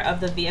year of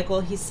the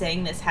vehicle he's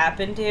saying this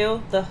happened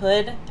to, the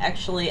hood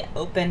actually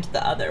opened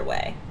the other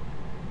way.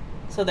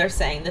 So they're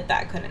saying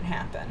that couldn't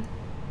happen.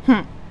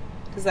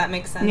 Does that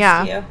make sense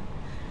to you?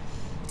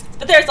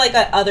 But there's like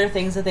other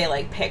things that they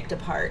like picked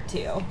apart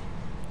too.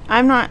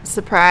 I'm not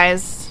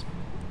surprised.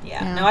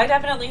 Yeah. No, I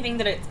definitely think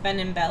that it's been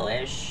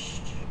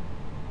embellished.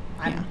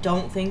 I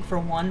don't think for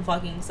one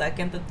fucking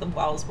second that the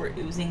walls were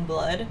oozing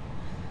blood.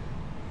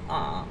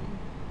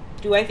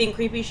 Do I think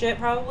creepy shit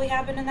probably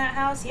happened in that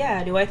house?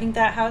 Yeah. Do I think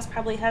that house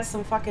probably has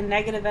some fucking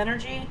negative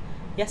energy?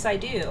 Yes, I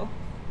do.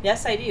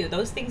 Yes, I do.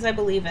 Those things I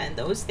believe in.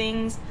 Those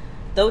things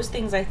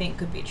I think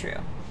could be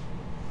true.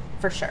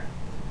 For sure.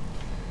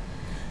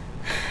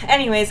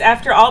 Anyways,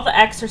 after all the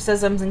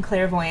exorcisms and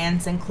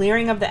clairvoyance and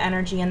clearing of the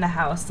energy in the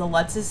house, the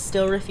Lutzes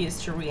still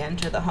refuse to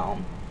re-enter the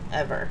home.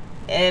 Ever.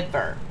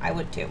 I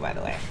would too, by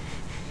the way.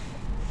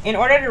 In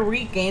order to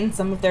regain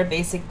some of their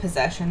basic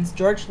possessions,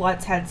 George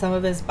Lutz had some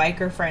of his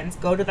biker friends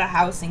go to the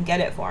house and get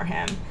it for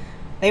him.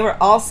 They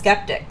were all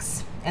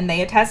skeptics, and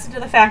they attested to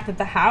the fact that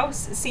the house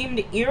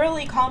seemed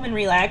eerily calm and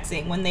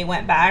relaxing when they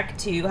went back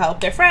to help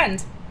their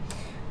friend.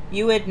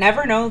 You would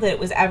never know that it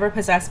was ever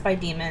possessed by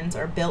demons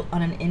or built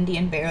on an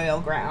Indian burial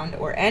ground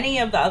or any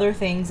of the other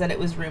things that it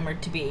was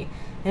rumored to be.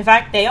 In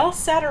fact, they all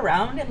sat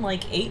around and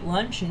like ate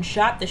lunch and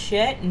shot the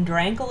shit and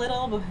drank a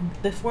little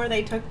before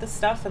they took the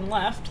stuff and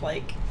left.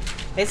 Like,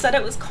 they said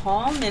it was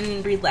calm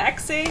and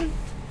relaxing.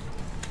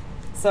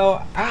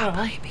 So, I don't know.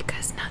 Probably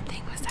because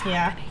nothing was happening.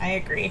 Yeah, I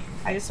agree.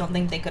 I just don't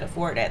think they could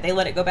afford it. They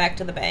let it go back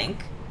to the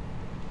bank.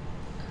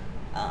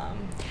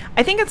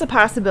 I think it's a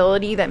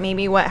possibility that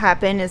maybe what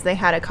happened is they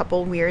had a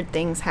couple weird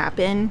things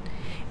happen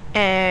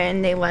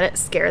and they let it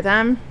scare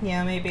them.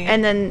 Yeah, maybe.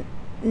 And then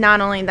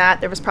not only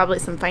that, there was probably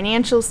some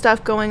financial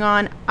stuff going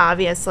on,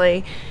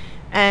 obviously.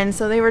 And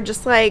so they were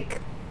just like,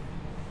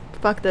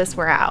 fuck this,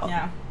 we're out.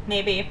 Yeah,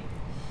 maybe.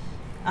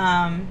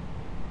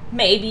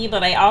 Maybe,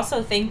 but I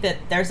also think that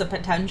there's a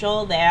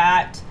potential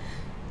that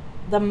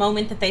the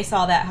moment that they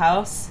saw that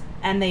house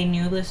and they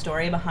knew the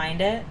story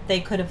behind it, they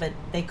could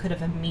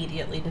have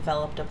immediately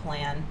developed a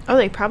plan. Oh,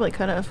 they probably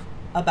could have.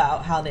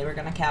 About how they were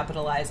going to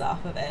capitalize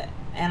off of it.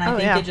 And I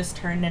think it just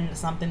turned into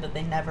something that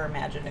they never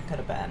imagined it could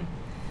have been.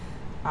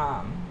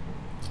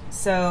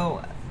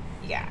 So,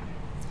 yeah.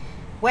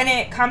 When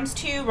it comes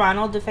to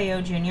Ronald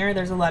DeFeo Jr.,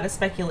 there's a lot of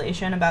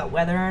speculation about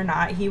whether or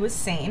not he was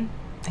sane.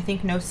 I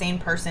think no sane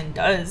person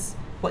does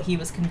what he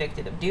was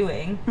convicted of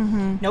doing.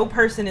 Mm-hmm. No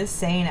person is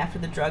sane after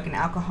the drug and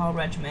alcohol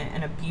regimen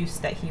and abuse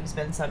that he's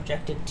been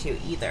subjected to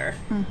either.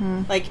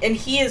 Mm-hmm. Like, and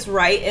he is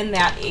right in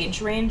that age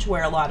range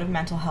where a lot of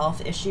mental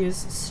health issues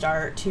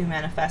start to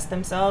manifest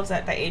themselves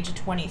at the age of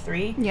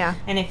 23. Yeah.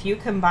 And if you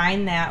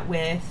combine that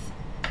with,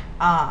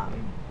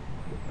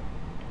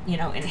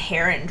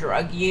 inherent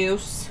drug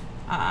use,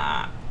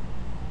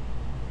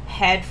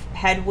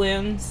 head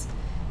wounds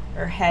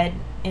or head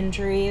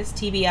injuries,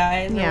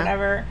 TBIs or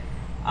whatever,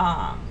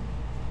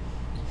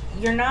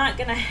 you're not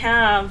going to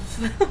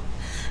have,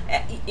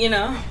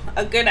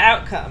 a good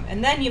outcome.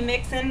 And then you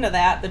mix into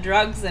that the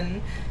drugs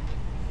and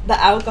the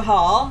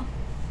alcohol.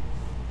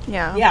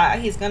 Yeah. Yeah,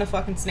 he's going to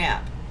fucking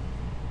snap.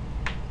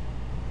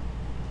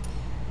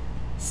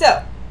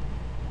 So,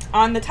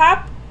 on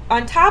top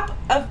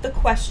of the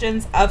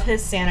questions of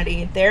his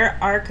sanity, there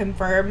are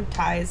confirmed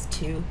ties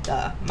to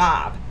the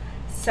mob.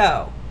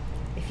 So,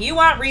 if you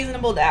want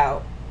reasonable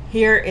doubt,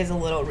 here is a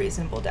little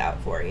reasonable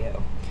doubt for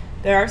you.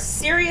 There are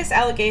serious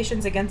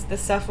allegations against the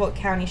Suffolk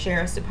County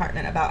Sheriff's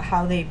Department about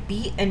how they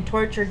beat and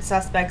tortured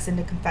suspects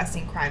into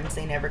confessing crimes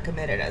they never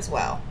committed as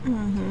well.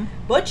 Mm-hmm.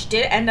 Butch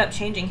did end up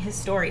changing his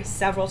story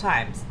several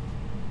times.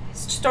 His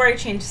story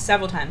changed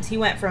several times. He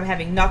went from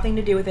having nothing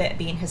to do with it,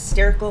 being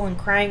hysterical and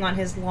crying on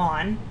his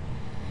lawn,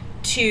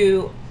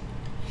 to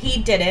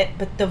he did it,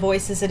 but the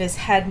voices in his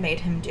head made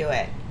him do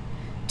it,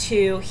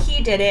 to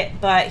he did it,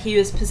 but he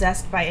was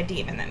possessed by a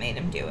demon that made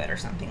him do it, or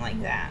something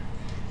like that.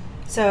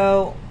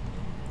 So,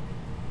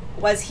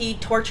 was he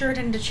tortured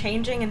into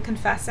changing and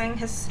confessing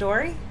his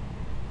story?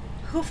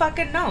 Who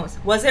fucking knows?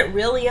 Was it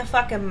really a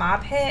fucking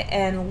mob hit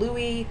and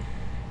Louis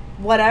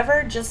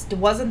whatever just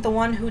wasn't the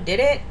one who did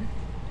it?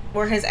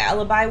 Or his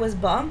alibi was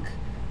bunk?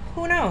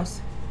 Who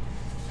knows?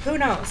 Who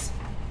knows?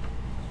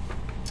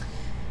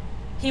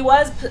 He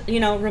was,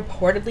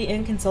 reportedly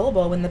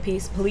inconsolable when the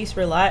police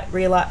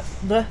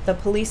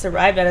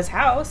arrived at his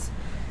house,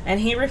 and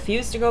he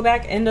refused to go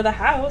back into the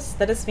house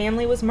that his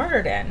family was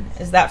murdered in.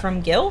 Is that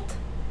from guilt?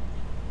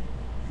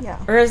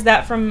 Yeah. Or is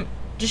that from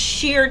just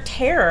sheer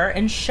terror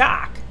and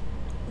shock?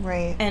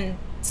 Right. And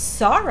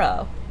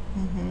sorrow?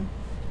 Mm-hmm.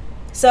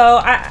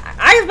 So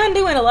I've been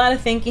doing a lot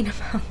of thinking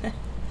about this.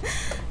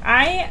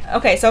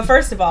 Okay, so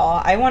first of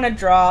all, I want to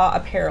draw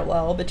a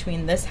parallel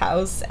between this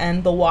house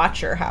and the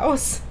Watcher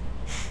house.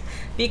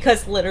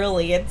 Because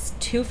literally it's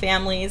two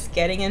families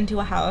getting into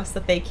a house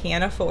that they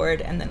can't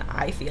afford, and then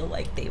I feel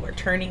like they were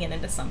turning it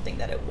into something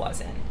that it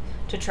wasn't,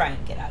 to try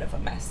and get out of a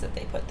mess that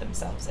they put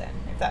themselves in,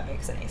 if that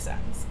makes any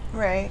sense.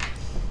 Right.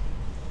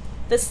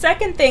 The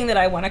second thing that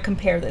I want to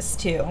compare this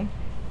to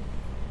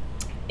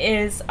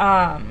is,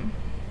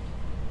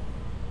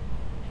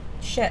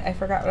 shit, I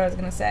forgot what I was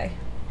going to say.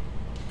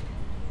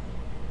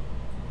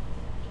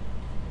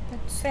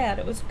 That's sad.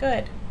 It was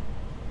good.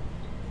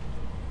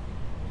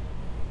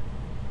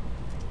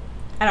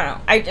 I don't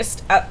know.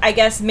 I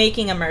guess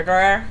making a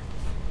murderer.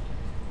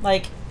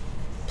 Like,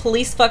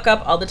 police fuck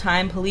up all the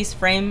time. Police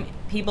frame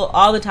people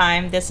all the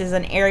time. This is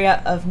an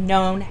area of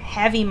known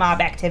heavy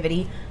mob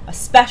activity,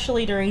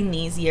 especially during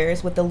these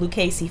years with the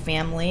Lucchese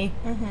family.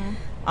 Mm-hmm.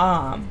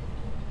 I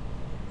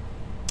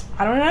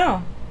don't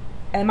know.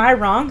 Am I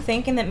wrong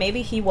thinking that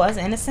maybe he was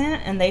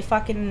innocent and they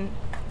fucking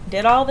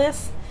did all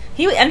this?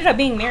 He ended up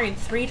being married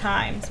 3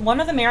 times. One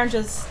of the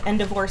marriages and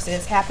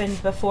divorces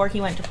happened before he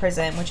went to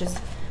prison, which is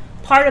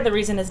part of the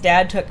reason his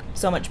dad took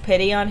so much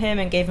pity on him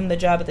and gave him the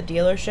job at the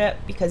dealership,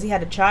 because he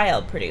had a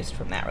child produced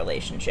from that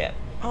relationship.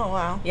 Oh,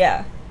 wow.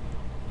 Yeah.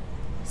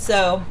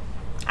 So,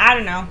 I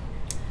don't know.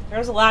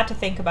 There's a lot to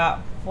think about,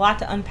 a lot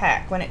to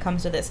unpack when it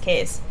comes to this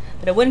case.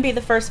 But it wouldn't be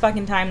the first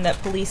fucking time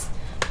that police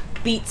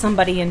beat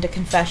somebody into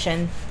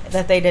confession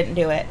that they didn't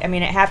do it. I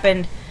mean, it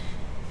happened.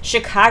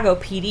 Chicago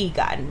PD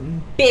got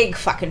in big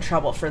fucking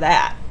trouble for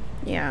that.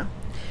 Yeah.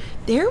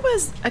 There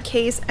was a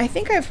case, I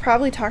think I've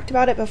probably talked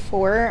about it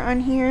before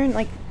on here, and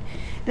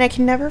I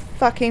can never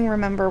fucking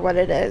remember what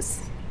it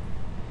is.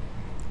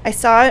 I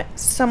saw it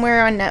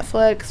somewhere on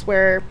Netflix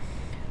where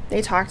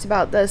they talked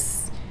about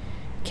this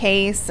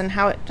case and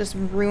how it just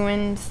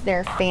ruined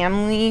their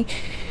family.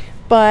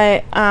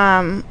 But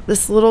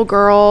this little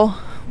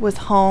girl was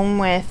home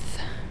with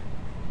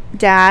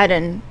dad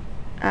and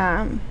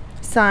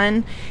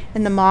son,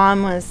 and the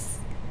mom was,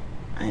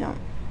 I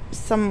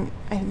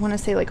want to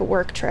say like a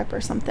work trip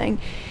or something,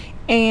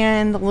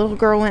 and the little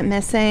girl went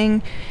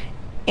missing,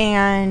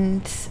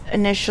 and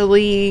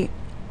initially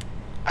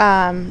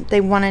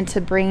they wanted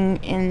to bring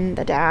in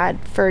the dad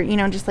for,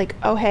 just like,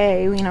 oh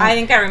hey, I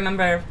think I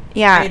remember.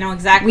 Yeah, I know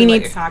exactly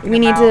what you're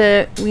talking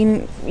about.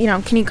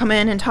 Can you come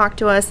in and talk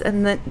to us?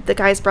 And the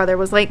guy's brother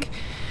was like,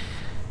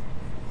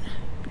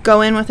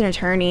 go in with an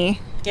attorney.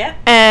 Yeah,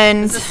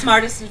 and it's the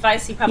smartest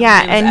advice he probably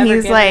ever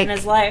given in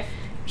his life.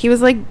 He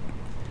was like,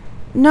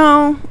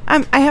 no,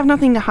 I have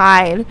nothing to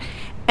hide.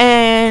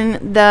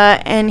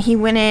 And he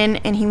went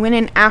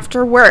in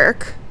after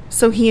work,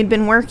 so he had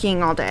been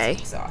working all day.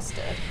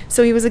 Exhausted.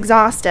 So he was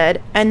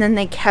exhausted, and then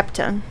they kept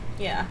him.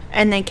 Yeah.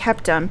 And they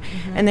kept him,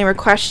 and they were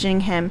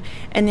questioning him,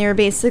 and they were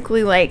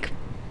basically like,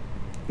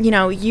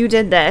 you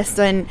did this,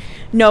 and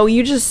no,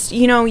 you just,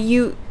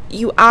 you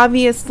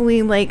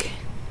obviously, like,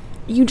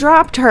 you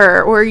dropped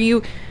her, or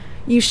you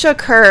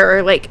shook her,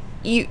 or like,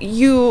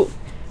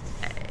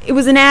 it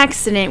was an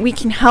accident. We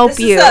can help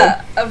you. This is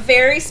a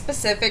very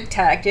specific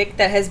tactic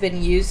that has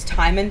been used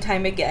time and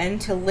time again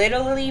to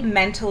literally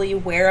mentally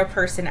wear a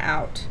person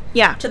out.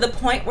 Yeah. To the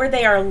point where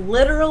they are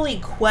literally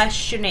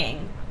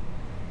questioning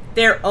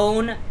their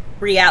own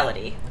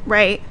reality.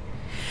 Right.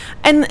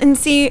 And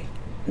see,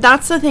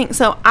 that's the thing.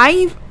 So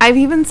I've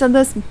even said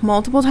this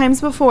multiple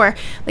times before.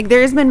 Like,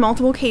 there's been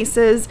multiple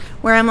cases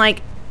where I'm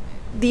like,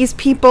 these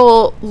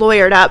people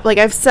lawyered up. Like,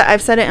 I've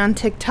said it on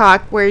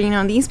TikTok where,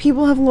 these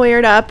people have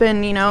lawyered up,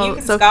 and, you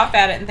can scoff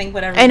at it and think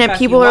whatever and if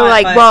people are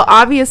like, well,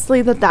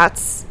 obviously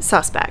that's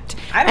suspect.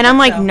 And I'm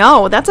like,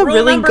 no, that's a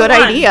really good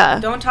idea.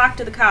 Don't talk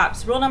to the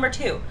cops. Rule number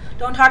 2,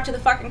 don't talk to the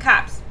fucking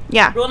cops.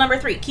 Yeah. Rule number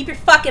 3, keep your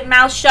fucking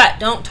mouth shut.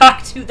 Don't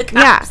talk to the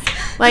cops.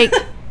 Yeah.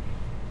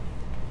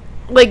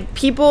 Like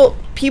people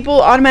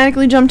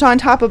automatically jumped on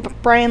top of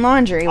Brian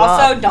Laundrie.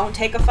 Also, don't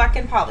take a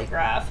fucking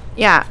polygraph.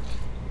 Yeah.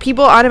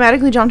 People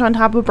automatically jumped on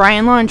top of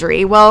Brian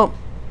Laundrie. Well,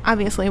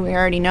 obviously we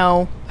already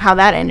know how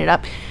that ended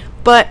up.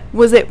 But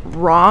was it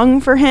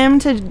wrong for him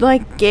to,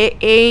 like, get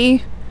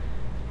a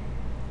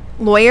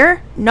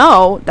lawyer?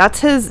 No.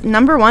 That's his,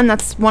 number 1,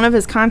 that's one of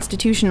his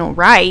constitutional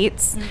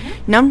rights.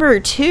 Mm-hmm. Number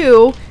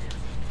 2,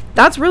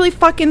 that's really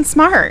fucking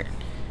smart.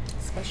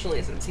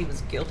 Especially since he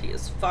was guilty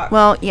as fuck.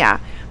 Well, yeah.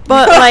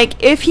 But,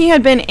 like, if he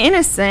had been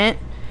innocent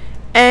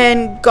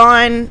and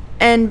gone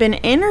and been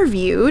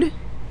interviewed,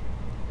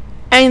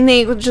 and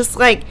they just,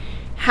 like,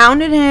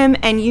 hounded him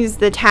and used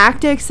the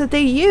tactics that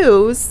they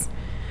use,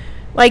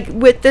 like,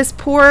 with this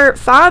poor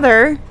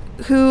father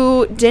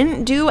who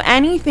didn't do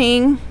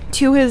anything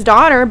to his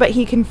daughter, but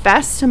he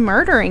confessed to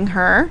murdering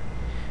her,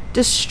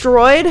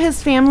 destroyed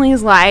his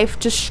family's life,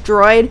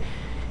 destroyed,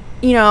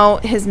 you know,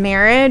 his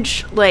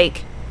marriage.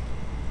 Like,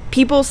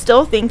 people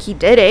still think he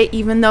did it,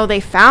 even though they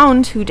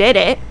found who did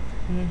it.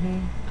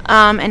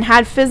 And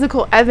had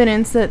physical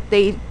evidence that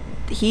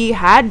he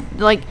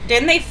had, like...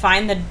 Didn't they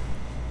find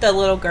the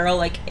little girl,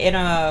 like, in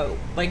a,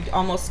 like,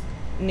 almost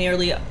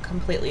nearly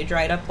completely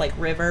dried up, like,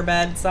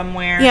 riverbed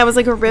somewhere? Yeah, it was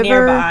like a river.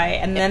 Nearby,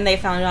 and then they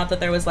found out that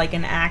there was, like,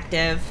 an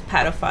active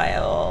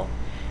pedophile.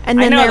 And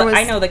then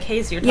I know the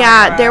case you're talking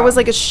about. Yeah, there was,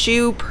 like, a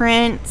shoe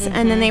print,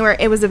 and then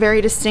it was a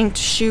very distinct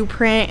shoe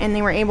print, and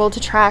they were able to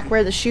track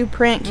where the shoe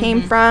print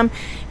came from,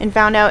 and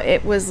found out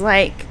it was,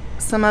 like...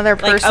 some other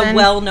person, like a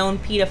well-known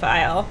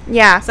pedophile,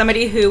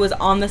 somebody who was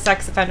on the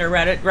sex offender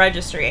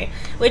registry.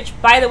 Which,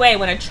 by the way,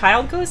 when a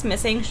child goes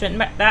missing,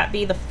 shouldn't that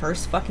be the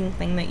first fucking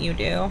thing that you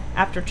do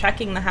after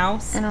checking the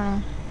house? I don't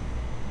know.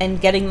 And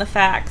getting the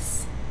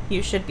facts?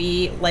 You should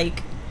be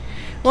like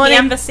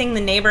canvassing the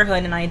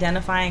neighborhood and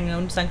identifying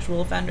known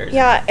sexual offenders.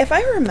 Yeah, if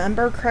I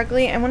remember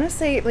correctly, I want to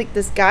say like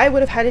this guy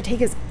would have had to take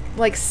his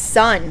like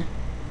son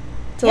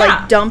to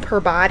like dump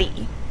her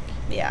body.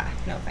 Yeah,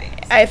 no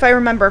thanks. If I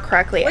remember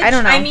correctly. Which, I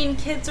don't know. I mean,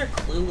 kids are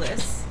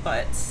clueless,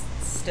 but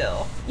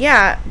still.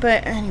 Yeah,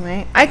 but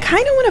anyway. I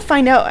kind of want to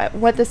find out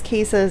what this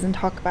case is and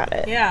talk about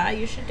it. Yeah,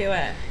 you should do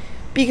it.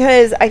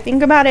 Because I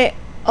think about it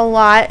a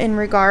lot in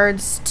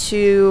regards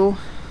to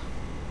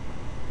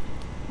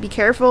be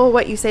careful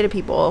what you say to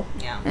people.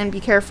 Yeah. And be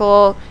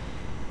careful,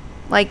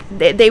 like,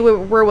 they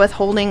were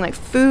withholding, like,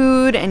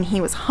 food, and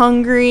he was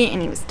hungry,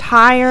 and he was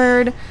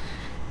tired.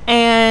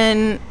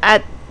 And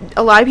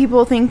a lot of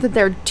people think that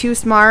they're too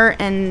smart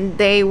and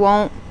they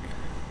won't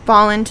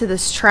fall into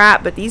this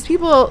trap, but these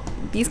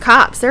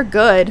cops, they're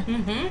good.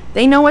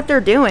 They know what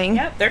they're doing.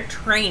 Yep, they're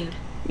trained.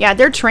 Yeah,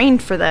 they're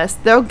trained for this.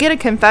 They'll get a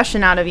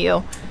confession out of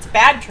you. It's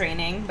bad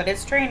training, but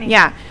it's training.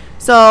 Yeah,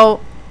 so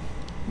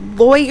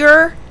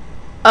lawyer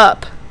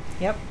up.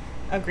 Yep,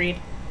 agreed.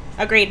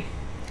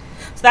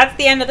 So that's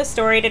the end of the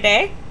story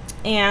today,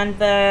 and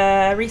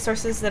the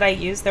resources that I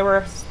used, there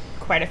were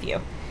quite a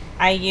few.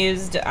 I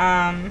used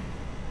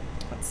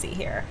let's see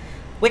here,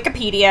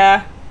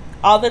 Wikipedia,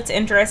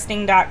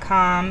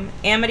 allthat'sinteresting.com,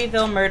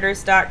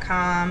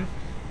 amityvillemurders.com,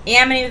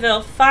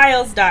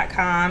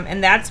 amityvillefiles.com,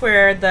 and that's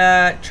where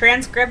the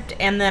transcript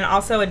and then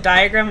also a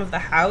diagram of the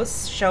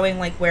house showing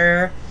like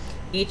where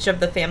each of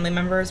the family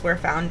members were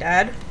found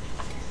dead.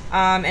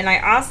 And I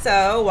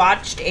also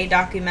watched a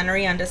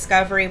documentary on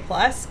Discovery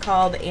Plus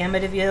called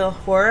Amityville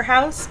Horror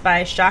House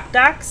by Shock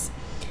Docs,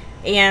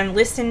 and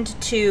listened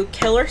to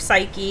Killer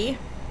Psyche,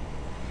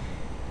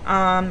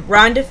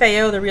 Ron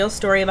DeFeo, the real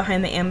story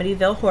behind the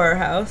Amityville Horror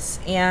House,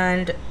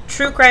 and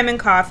True Crime and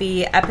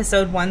Coffee,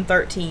 episode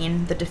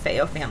 113, the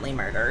DeFeo family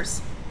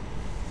murders.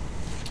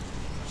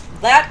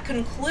 That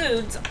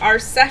concludes our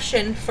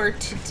session for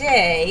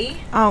today.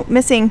 Oh,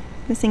 missing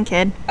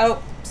kid.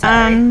 Oh,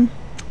 sorry.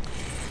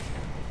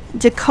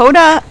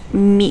 Dakota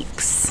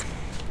Meeks.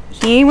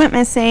 He went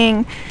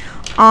missing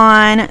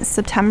on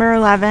September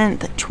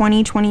 11th,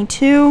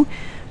 2022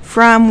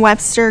 from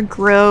Webster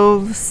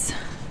Groves,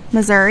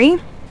 Missouri.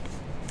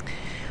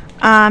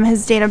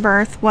 His date of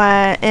birth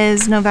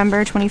is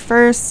November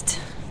 21st,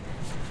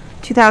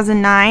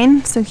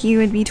 2009, so he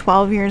would be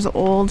 12 years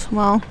old.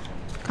 Well,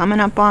 coming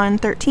up on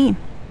 13,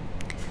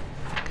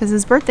 because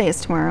his birthday is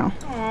tomorrow.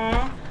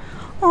 Aww.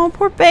 Oh,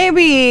 poor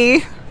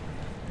baby.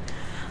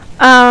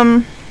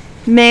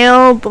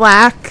 Male,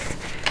 black,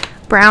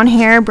 brown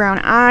hair, brown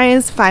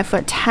eyes,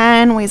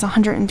 5'10", weighs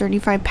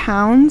 135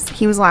 pounds. It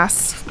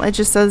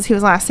just says he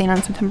was last seen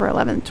on September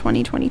 11th,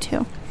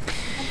 2022.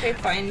 They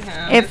find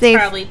him. It's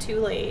probably too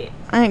late.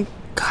 God.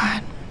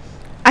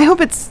 I hope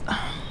it's... I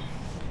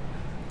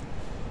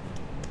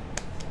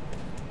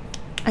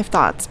have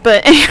thoughts,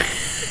 but...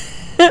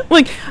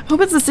 like, I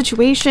hope it's a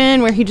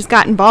situation where he just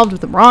got involved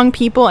with the wrong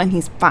people and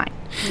he's fine.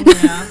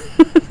 Yeah.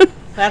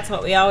 That's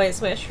what we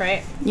always wish,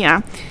 right?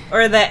 Yeah.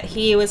 Or that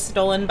he was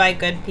stolen by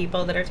good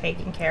people that are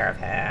taking care of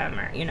him,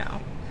 or, you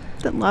know.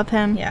 That love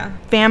him. Yeah.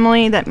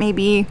 Family that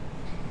maybe...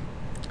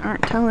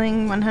 aren't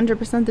telling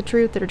 100% the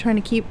truth, that are trying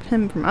to keep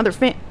him from other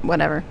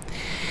whatever.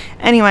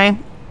 Anyway,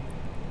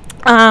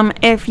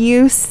 if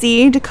you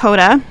see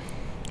Dakota,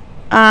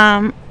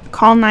 call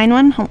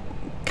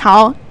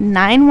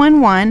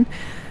 911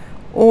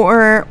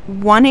 or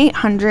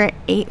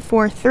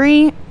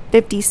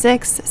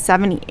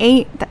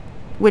 1-800-843-5678,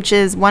 which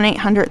is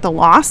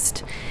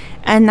 1-800-THE-LOST,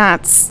 and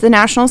that's the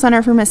National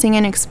Center for Missing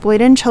and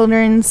Exploited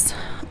Children's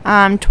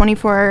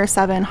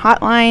 24/7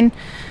 hotline.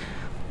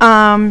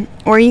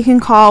 Or you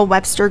can call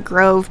Webster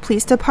Grove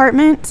Police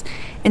Department,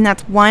 and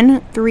that's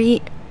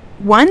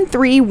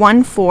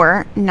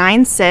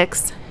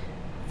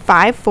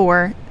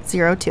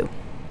 1314-965402.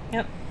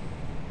 Yep.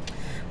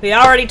 We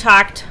already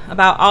talked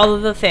about all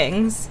of the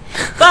things,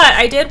 but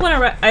I did want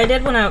to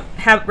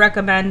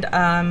recommend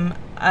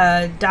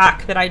a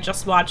doc that I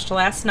just watched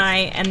last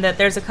night, and that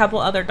there's a couple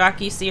other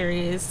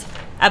docuseries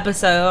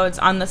episodes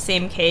on the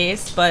same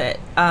case, but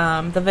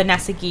the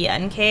Vanessa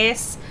Guillen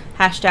case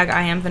Hashtag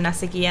I am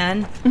Vanessa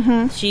Guillen.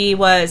 Mm-hmm. She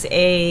was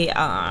a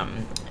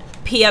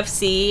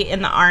PFC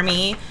in the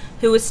Army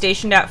who was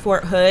stationed at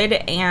Fort Hood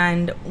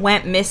and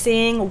went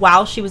missing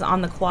while she was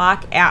on the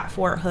clock at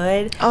Fort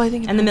Hood. Oh, I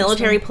think. And the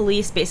military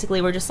police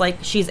basically were just like,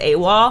 she's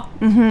AWOL,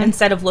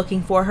 instead of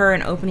looking for her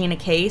and opening a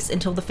case,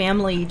 until the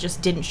family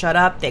just didn't shut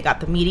up. They got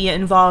the media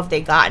involved.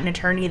 They got an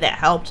attorney that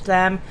helped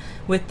them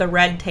with the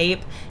red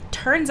tape.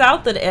 Turns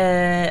out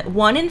that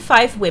 1 in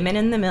 5 women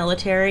in the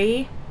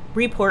military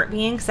report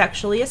being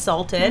sexually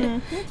assaulted.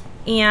 Mm-hmm.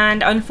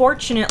 And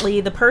unfortunately,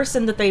 the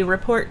person that they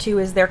report to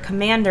is their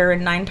commander,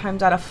 and 9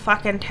 times out of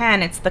fucking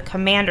 10, it's the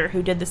commander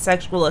who did the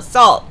sexual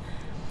assault.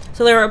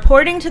 So they're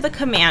reporting to the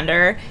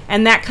commander,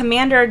 and that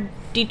commander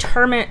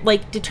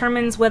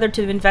determines whether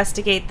to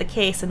investigate the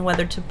case and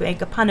whether to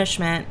make a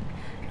punishment.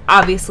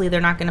 Obviously, they're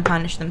not going to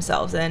punish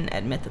themselves and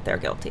admit that they're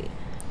guilty.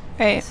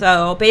 Right.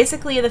 So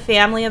basically, the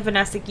family of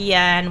Vanessa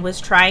Guillen was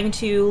trying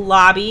to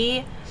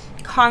lobby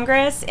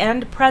Congress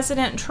and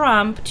President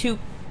Trump to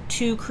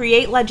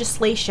create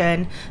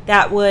legislation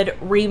that would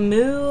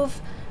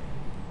remove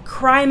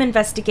crime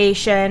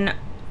investigation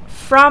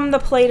from the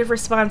plate of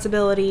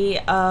responsibility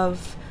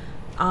of,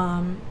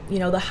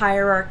 the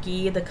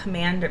hierarchy, the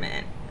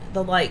commandment,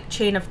 the,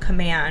 chain of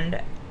command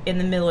in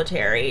the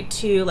military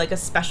to, a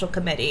special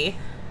committee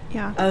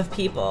of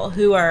people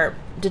who are,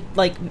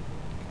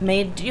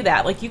 made to do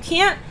that. You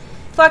can't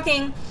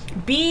fucking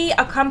be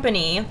a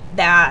company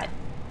that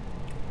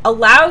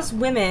allows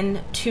women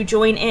to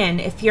join in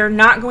if you're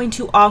not going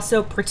to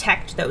also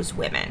protect those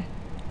women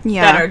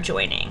that are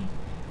joining.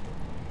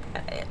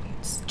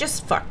 It's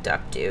just fucked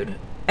up, dude.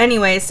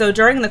 Anyway, so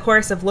during the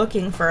course of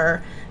looking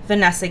for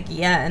Vanessa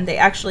Guillen, they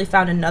actually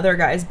found another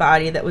guy's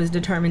body that was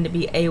determined to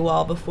be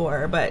AWOL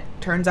before, but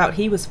turns out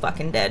he was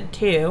fucking dead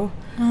too.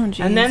 Oh,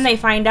 jeez. And then they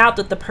find out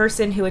that the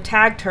person who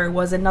attacked her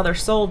was another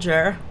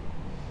soldier.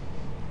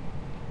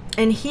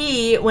 And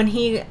he, when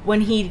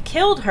he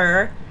killed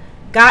her,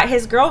 got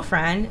his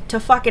girlfriend to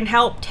fucking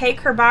help take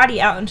her body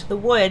out into the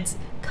woods,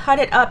 cut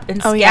it up,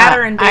 and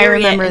scatter and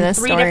bury it in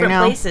 3 different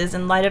places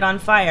and light it on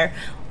fire.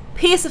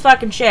 Piece of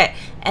fucking shit.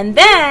 And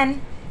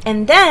then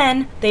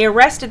they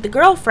arrested the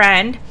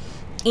girlfriend,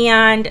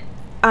 and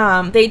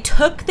they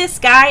took this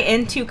guy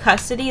into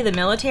custody, the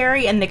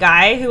military, and the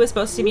guy who was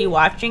supposed to be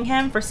watching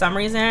him, for some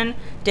reason,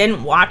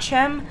 didn't watch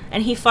him,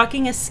 and he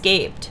fucking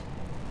escaped.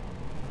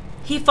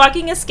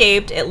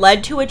 It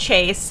led to a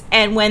chase,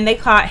 and when they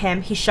caught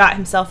him, he shot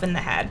himself in the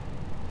head.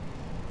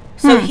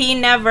 So he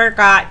never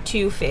got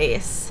to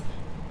face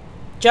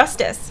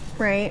justice.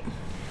 Right.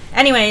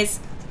 Anyways,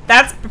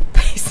 that's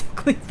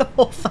basically the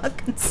whole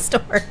fucking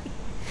story.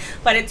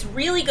 But it's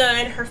really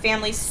good. Her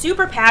family's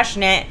super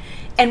passionate,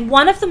 and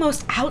one of the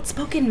most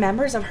outspoken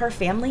members of her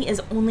family is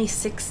only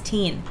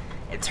 16.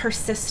 It's her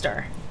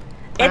sister.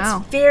 Wow. It's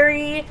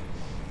very...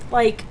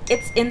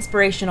 it's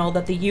inspirational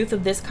that the youth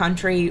of this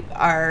country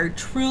are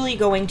truly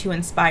going to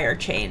inspire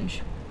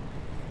change.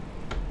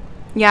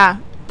 Yeah,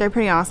 they're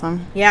pretty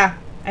awesome. Yeah,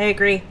 I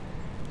agree.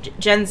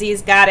 Gen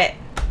Z's got it.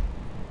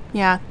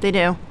 Yeah, they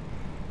do.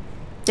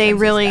 They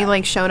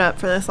really, showed up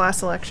for this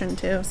last election,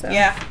 too, so.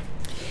 Yeah.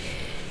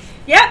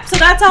 Yep, so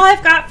that's all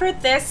I've got for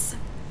this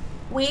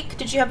week.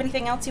 Did you have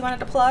anything else you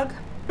wanted to plug?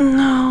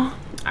 No.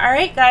 All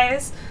right,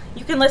 guys.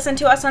 You can listen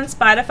to us on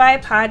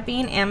Spotify,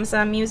 Podbean,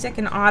 Amazon Music,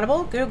 and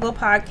Audible, Google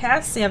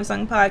Podcasts,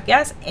 Samsung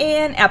Podcasts,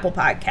 and Apple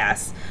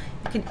Podcasts.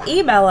 You can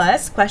email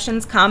us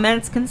questions,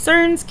 comments,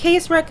 concerns,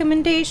 case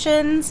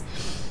recommendations,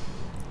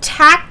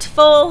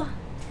 tactful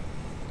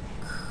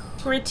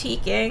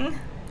critiquing,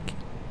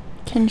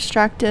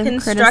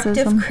 constructive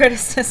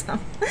criticism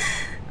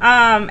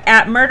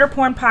at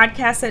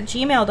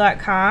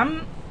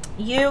murderpornpodcast@gmail.com.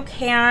 You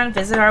can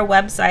visit our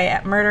website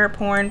at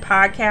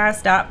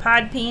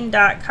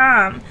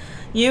murderpornpodcast.podbean.com.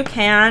 You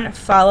can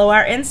follow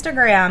our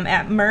Instagram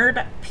at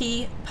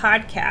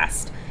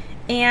murdpodcast.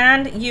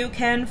 And you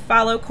can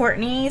follow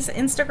Courtney's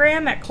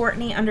Instagram at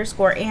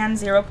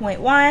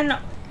Courtney_Ann0.1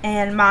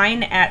 and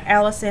mine at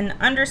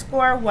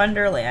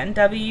Allison_Wonderland,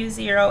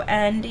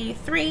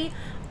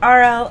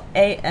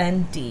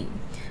 WZOND3RLAND.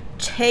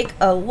 Take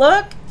a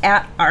look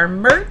at our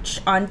merch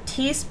on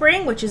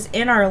Teespring, which is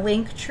in our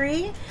link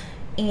tree.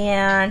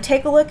 And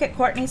take a look at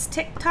Courtney's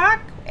TikTok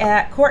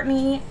at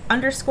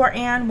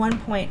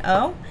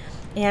Courtney_Ann1.0.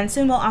 And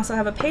soon we'll also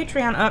have a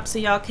Patreon up so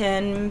y'all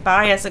can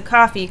buy us a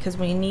coffee because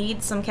we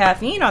need some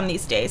caffeine on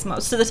these days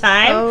most of the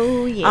time.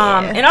 Oh,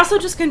 yeah. And also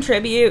just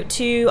contribute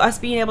to us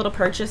being able to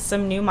purchase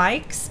some new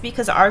mics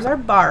because ours are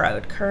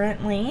borrowed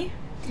currently.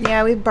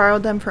 Yeah, we've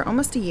borrowed them for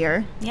almost a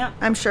year. Yep.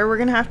 I'm sure we're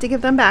going to have to give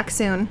them back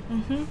soon.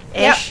 Mm-hmm.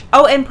 Yep.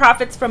 Oh, and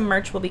profits from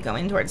merch will be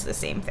going towards the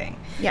same thing.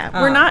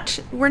 Yeah, we're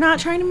not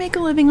trying to make a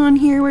living on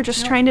here. We're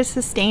just trying to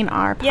sustain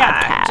our podcast.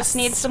 Yeah, just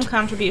need some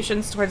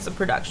contributions towards the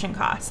production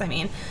costs. I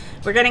mean,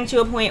 we're getting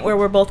to a point where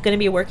we're both going to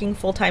be working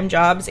full-time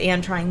jobs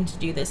and trying to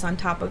do this on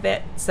top of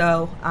it.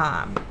 So,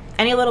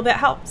 any little bit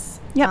helps.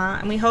 Yeah.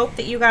 And we hope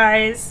that you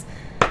guys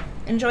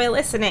enjoy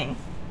listening.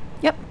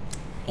 Yep.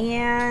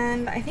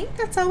 And I think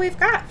that's all we've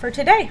got for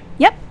today.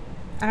 Yep.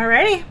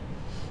 Alrighty.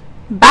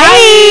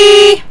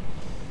 Bye!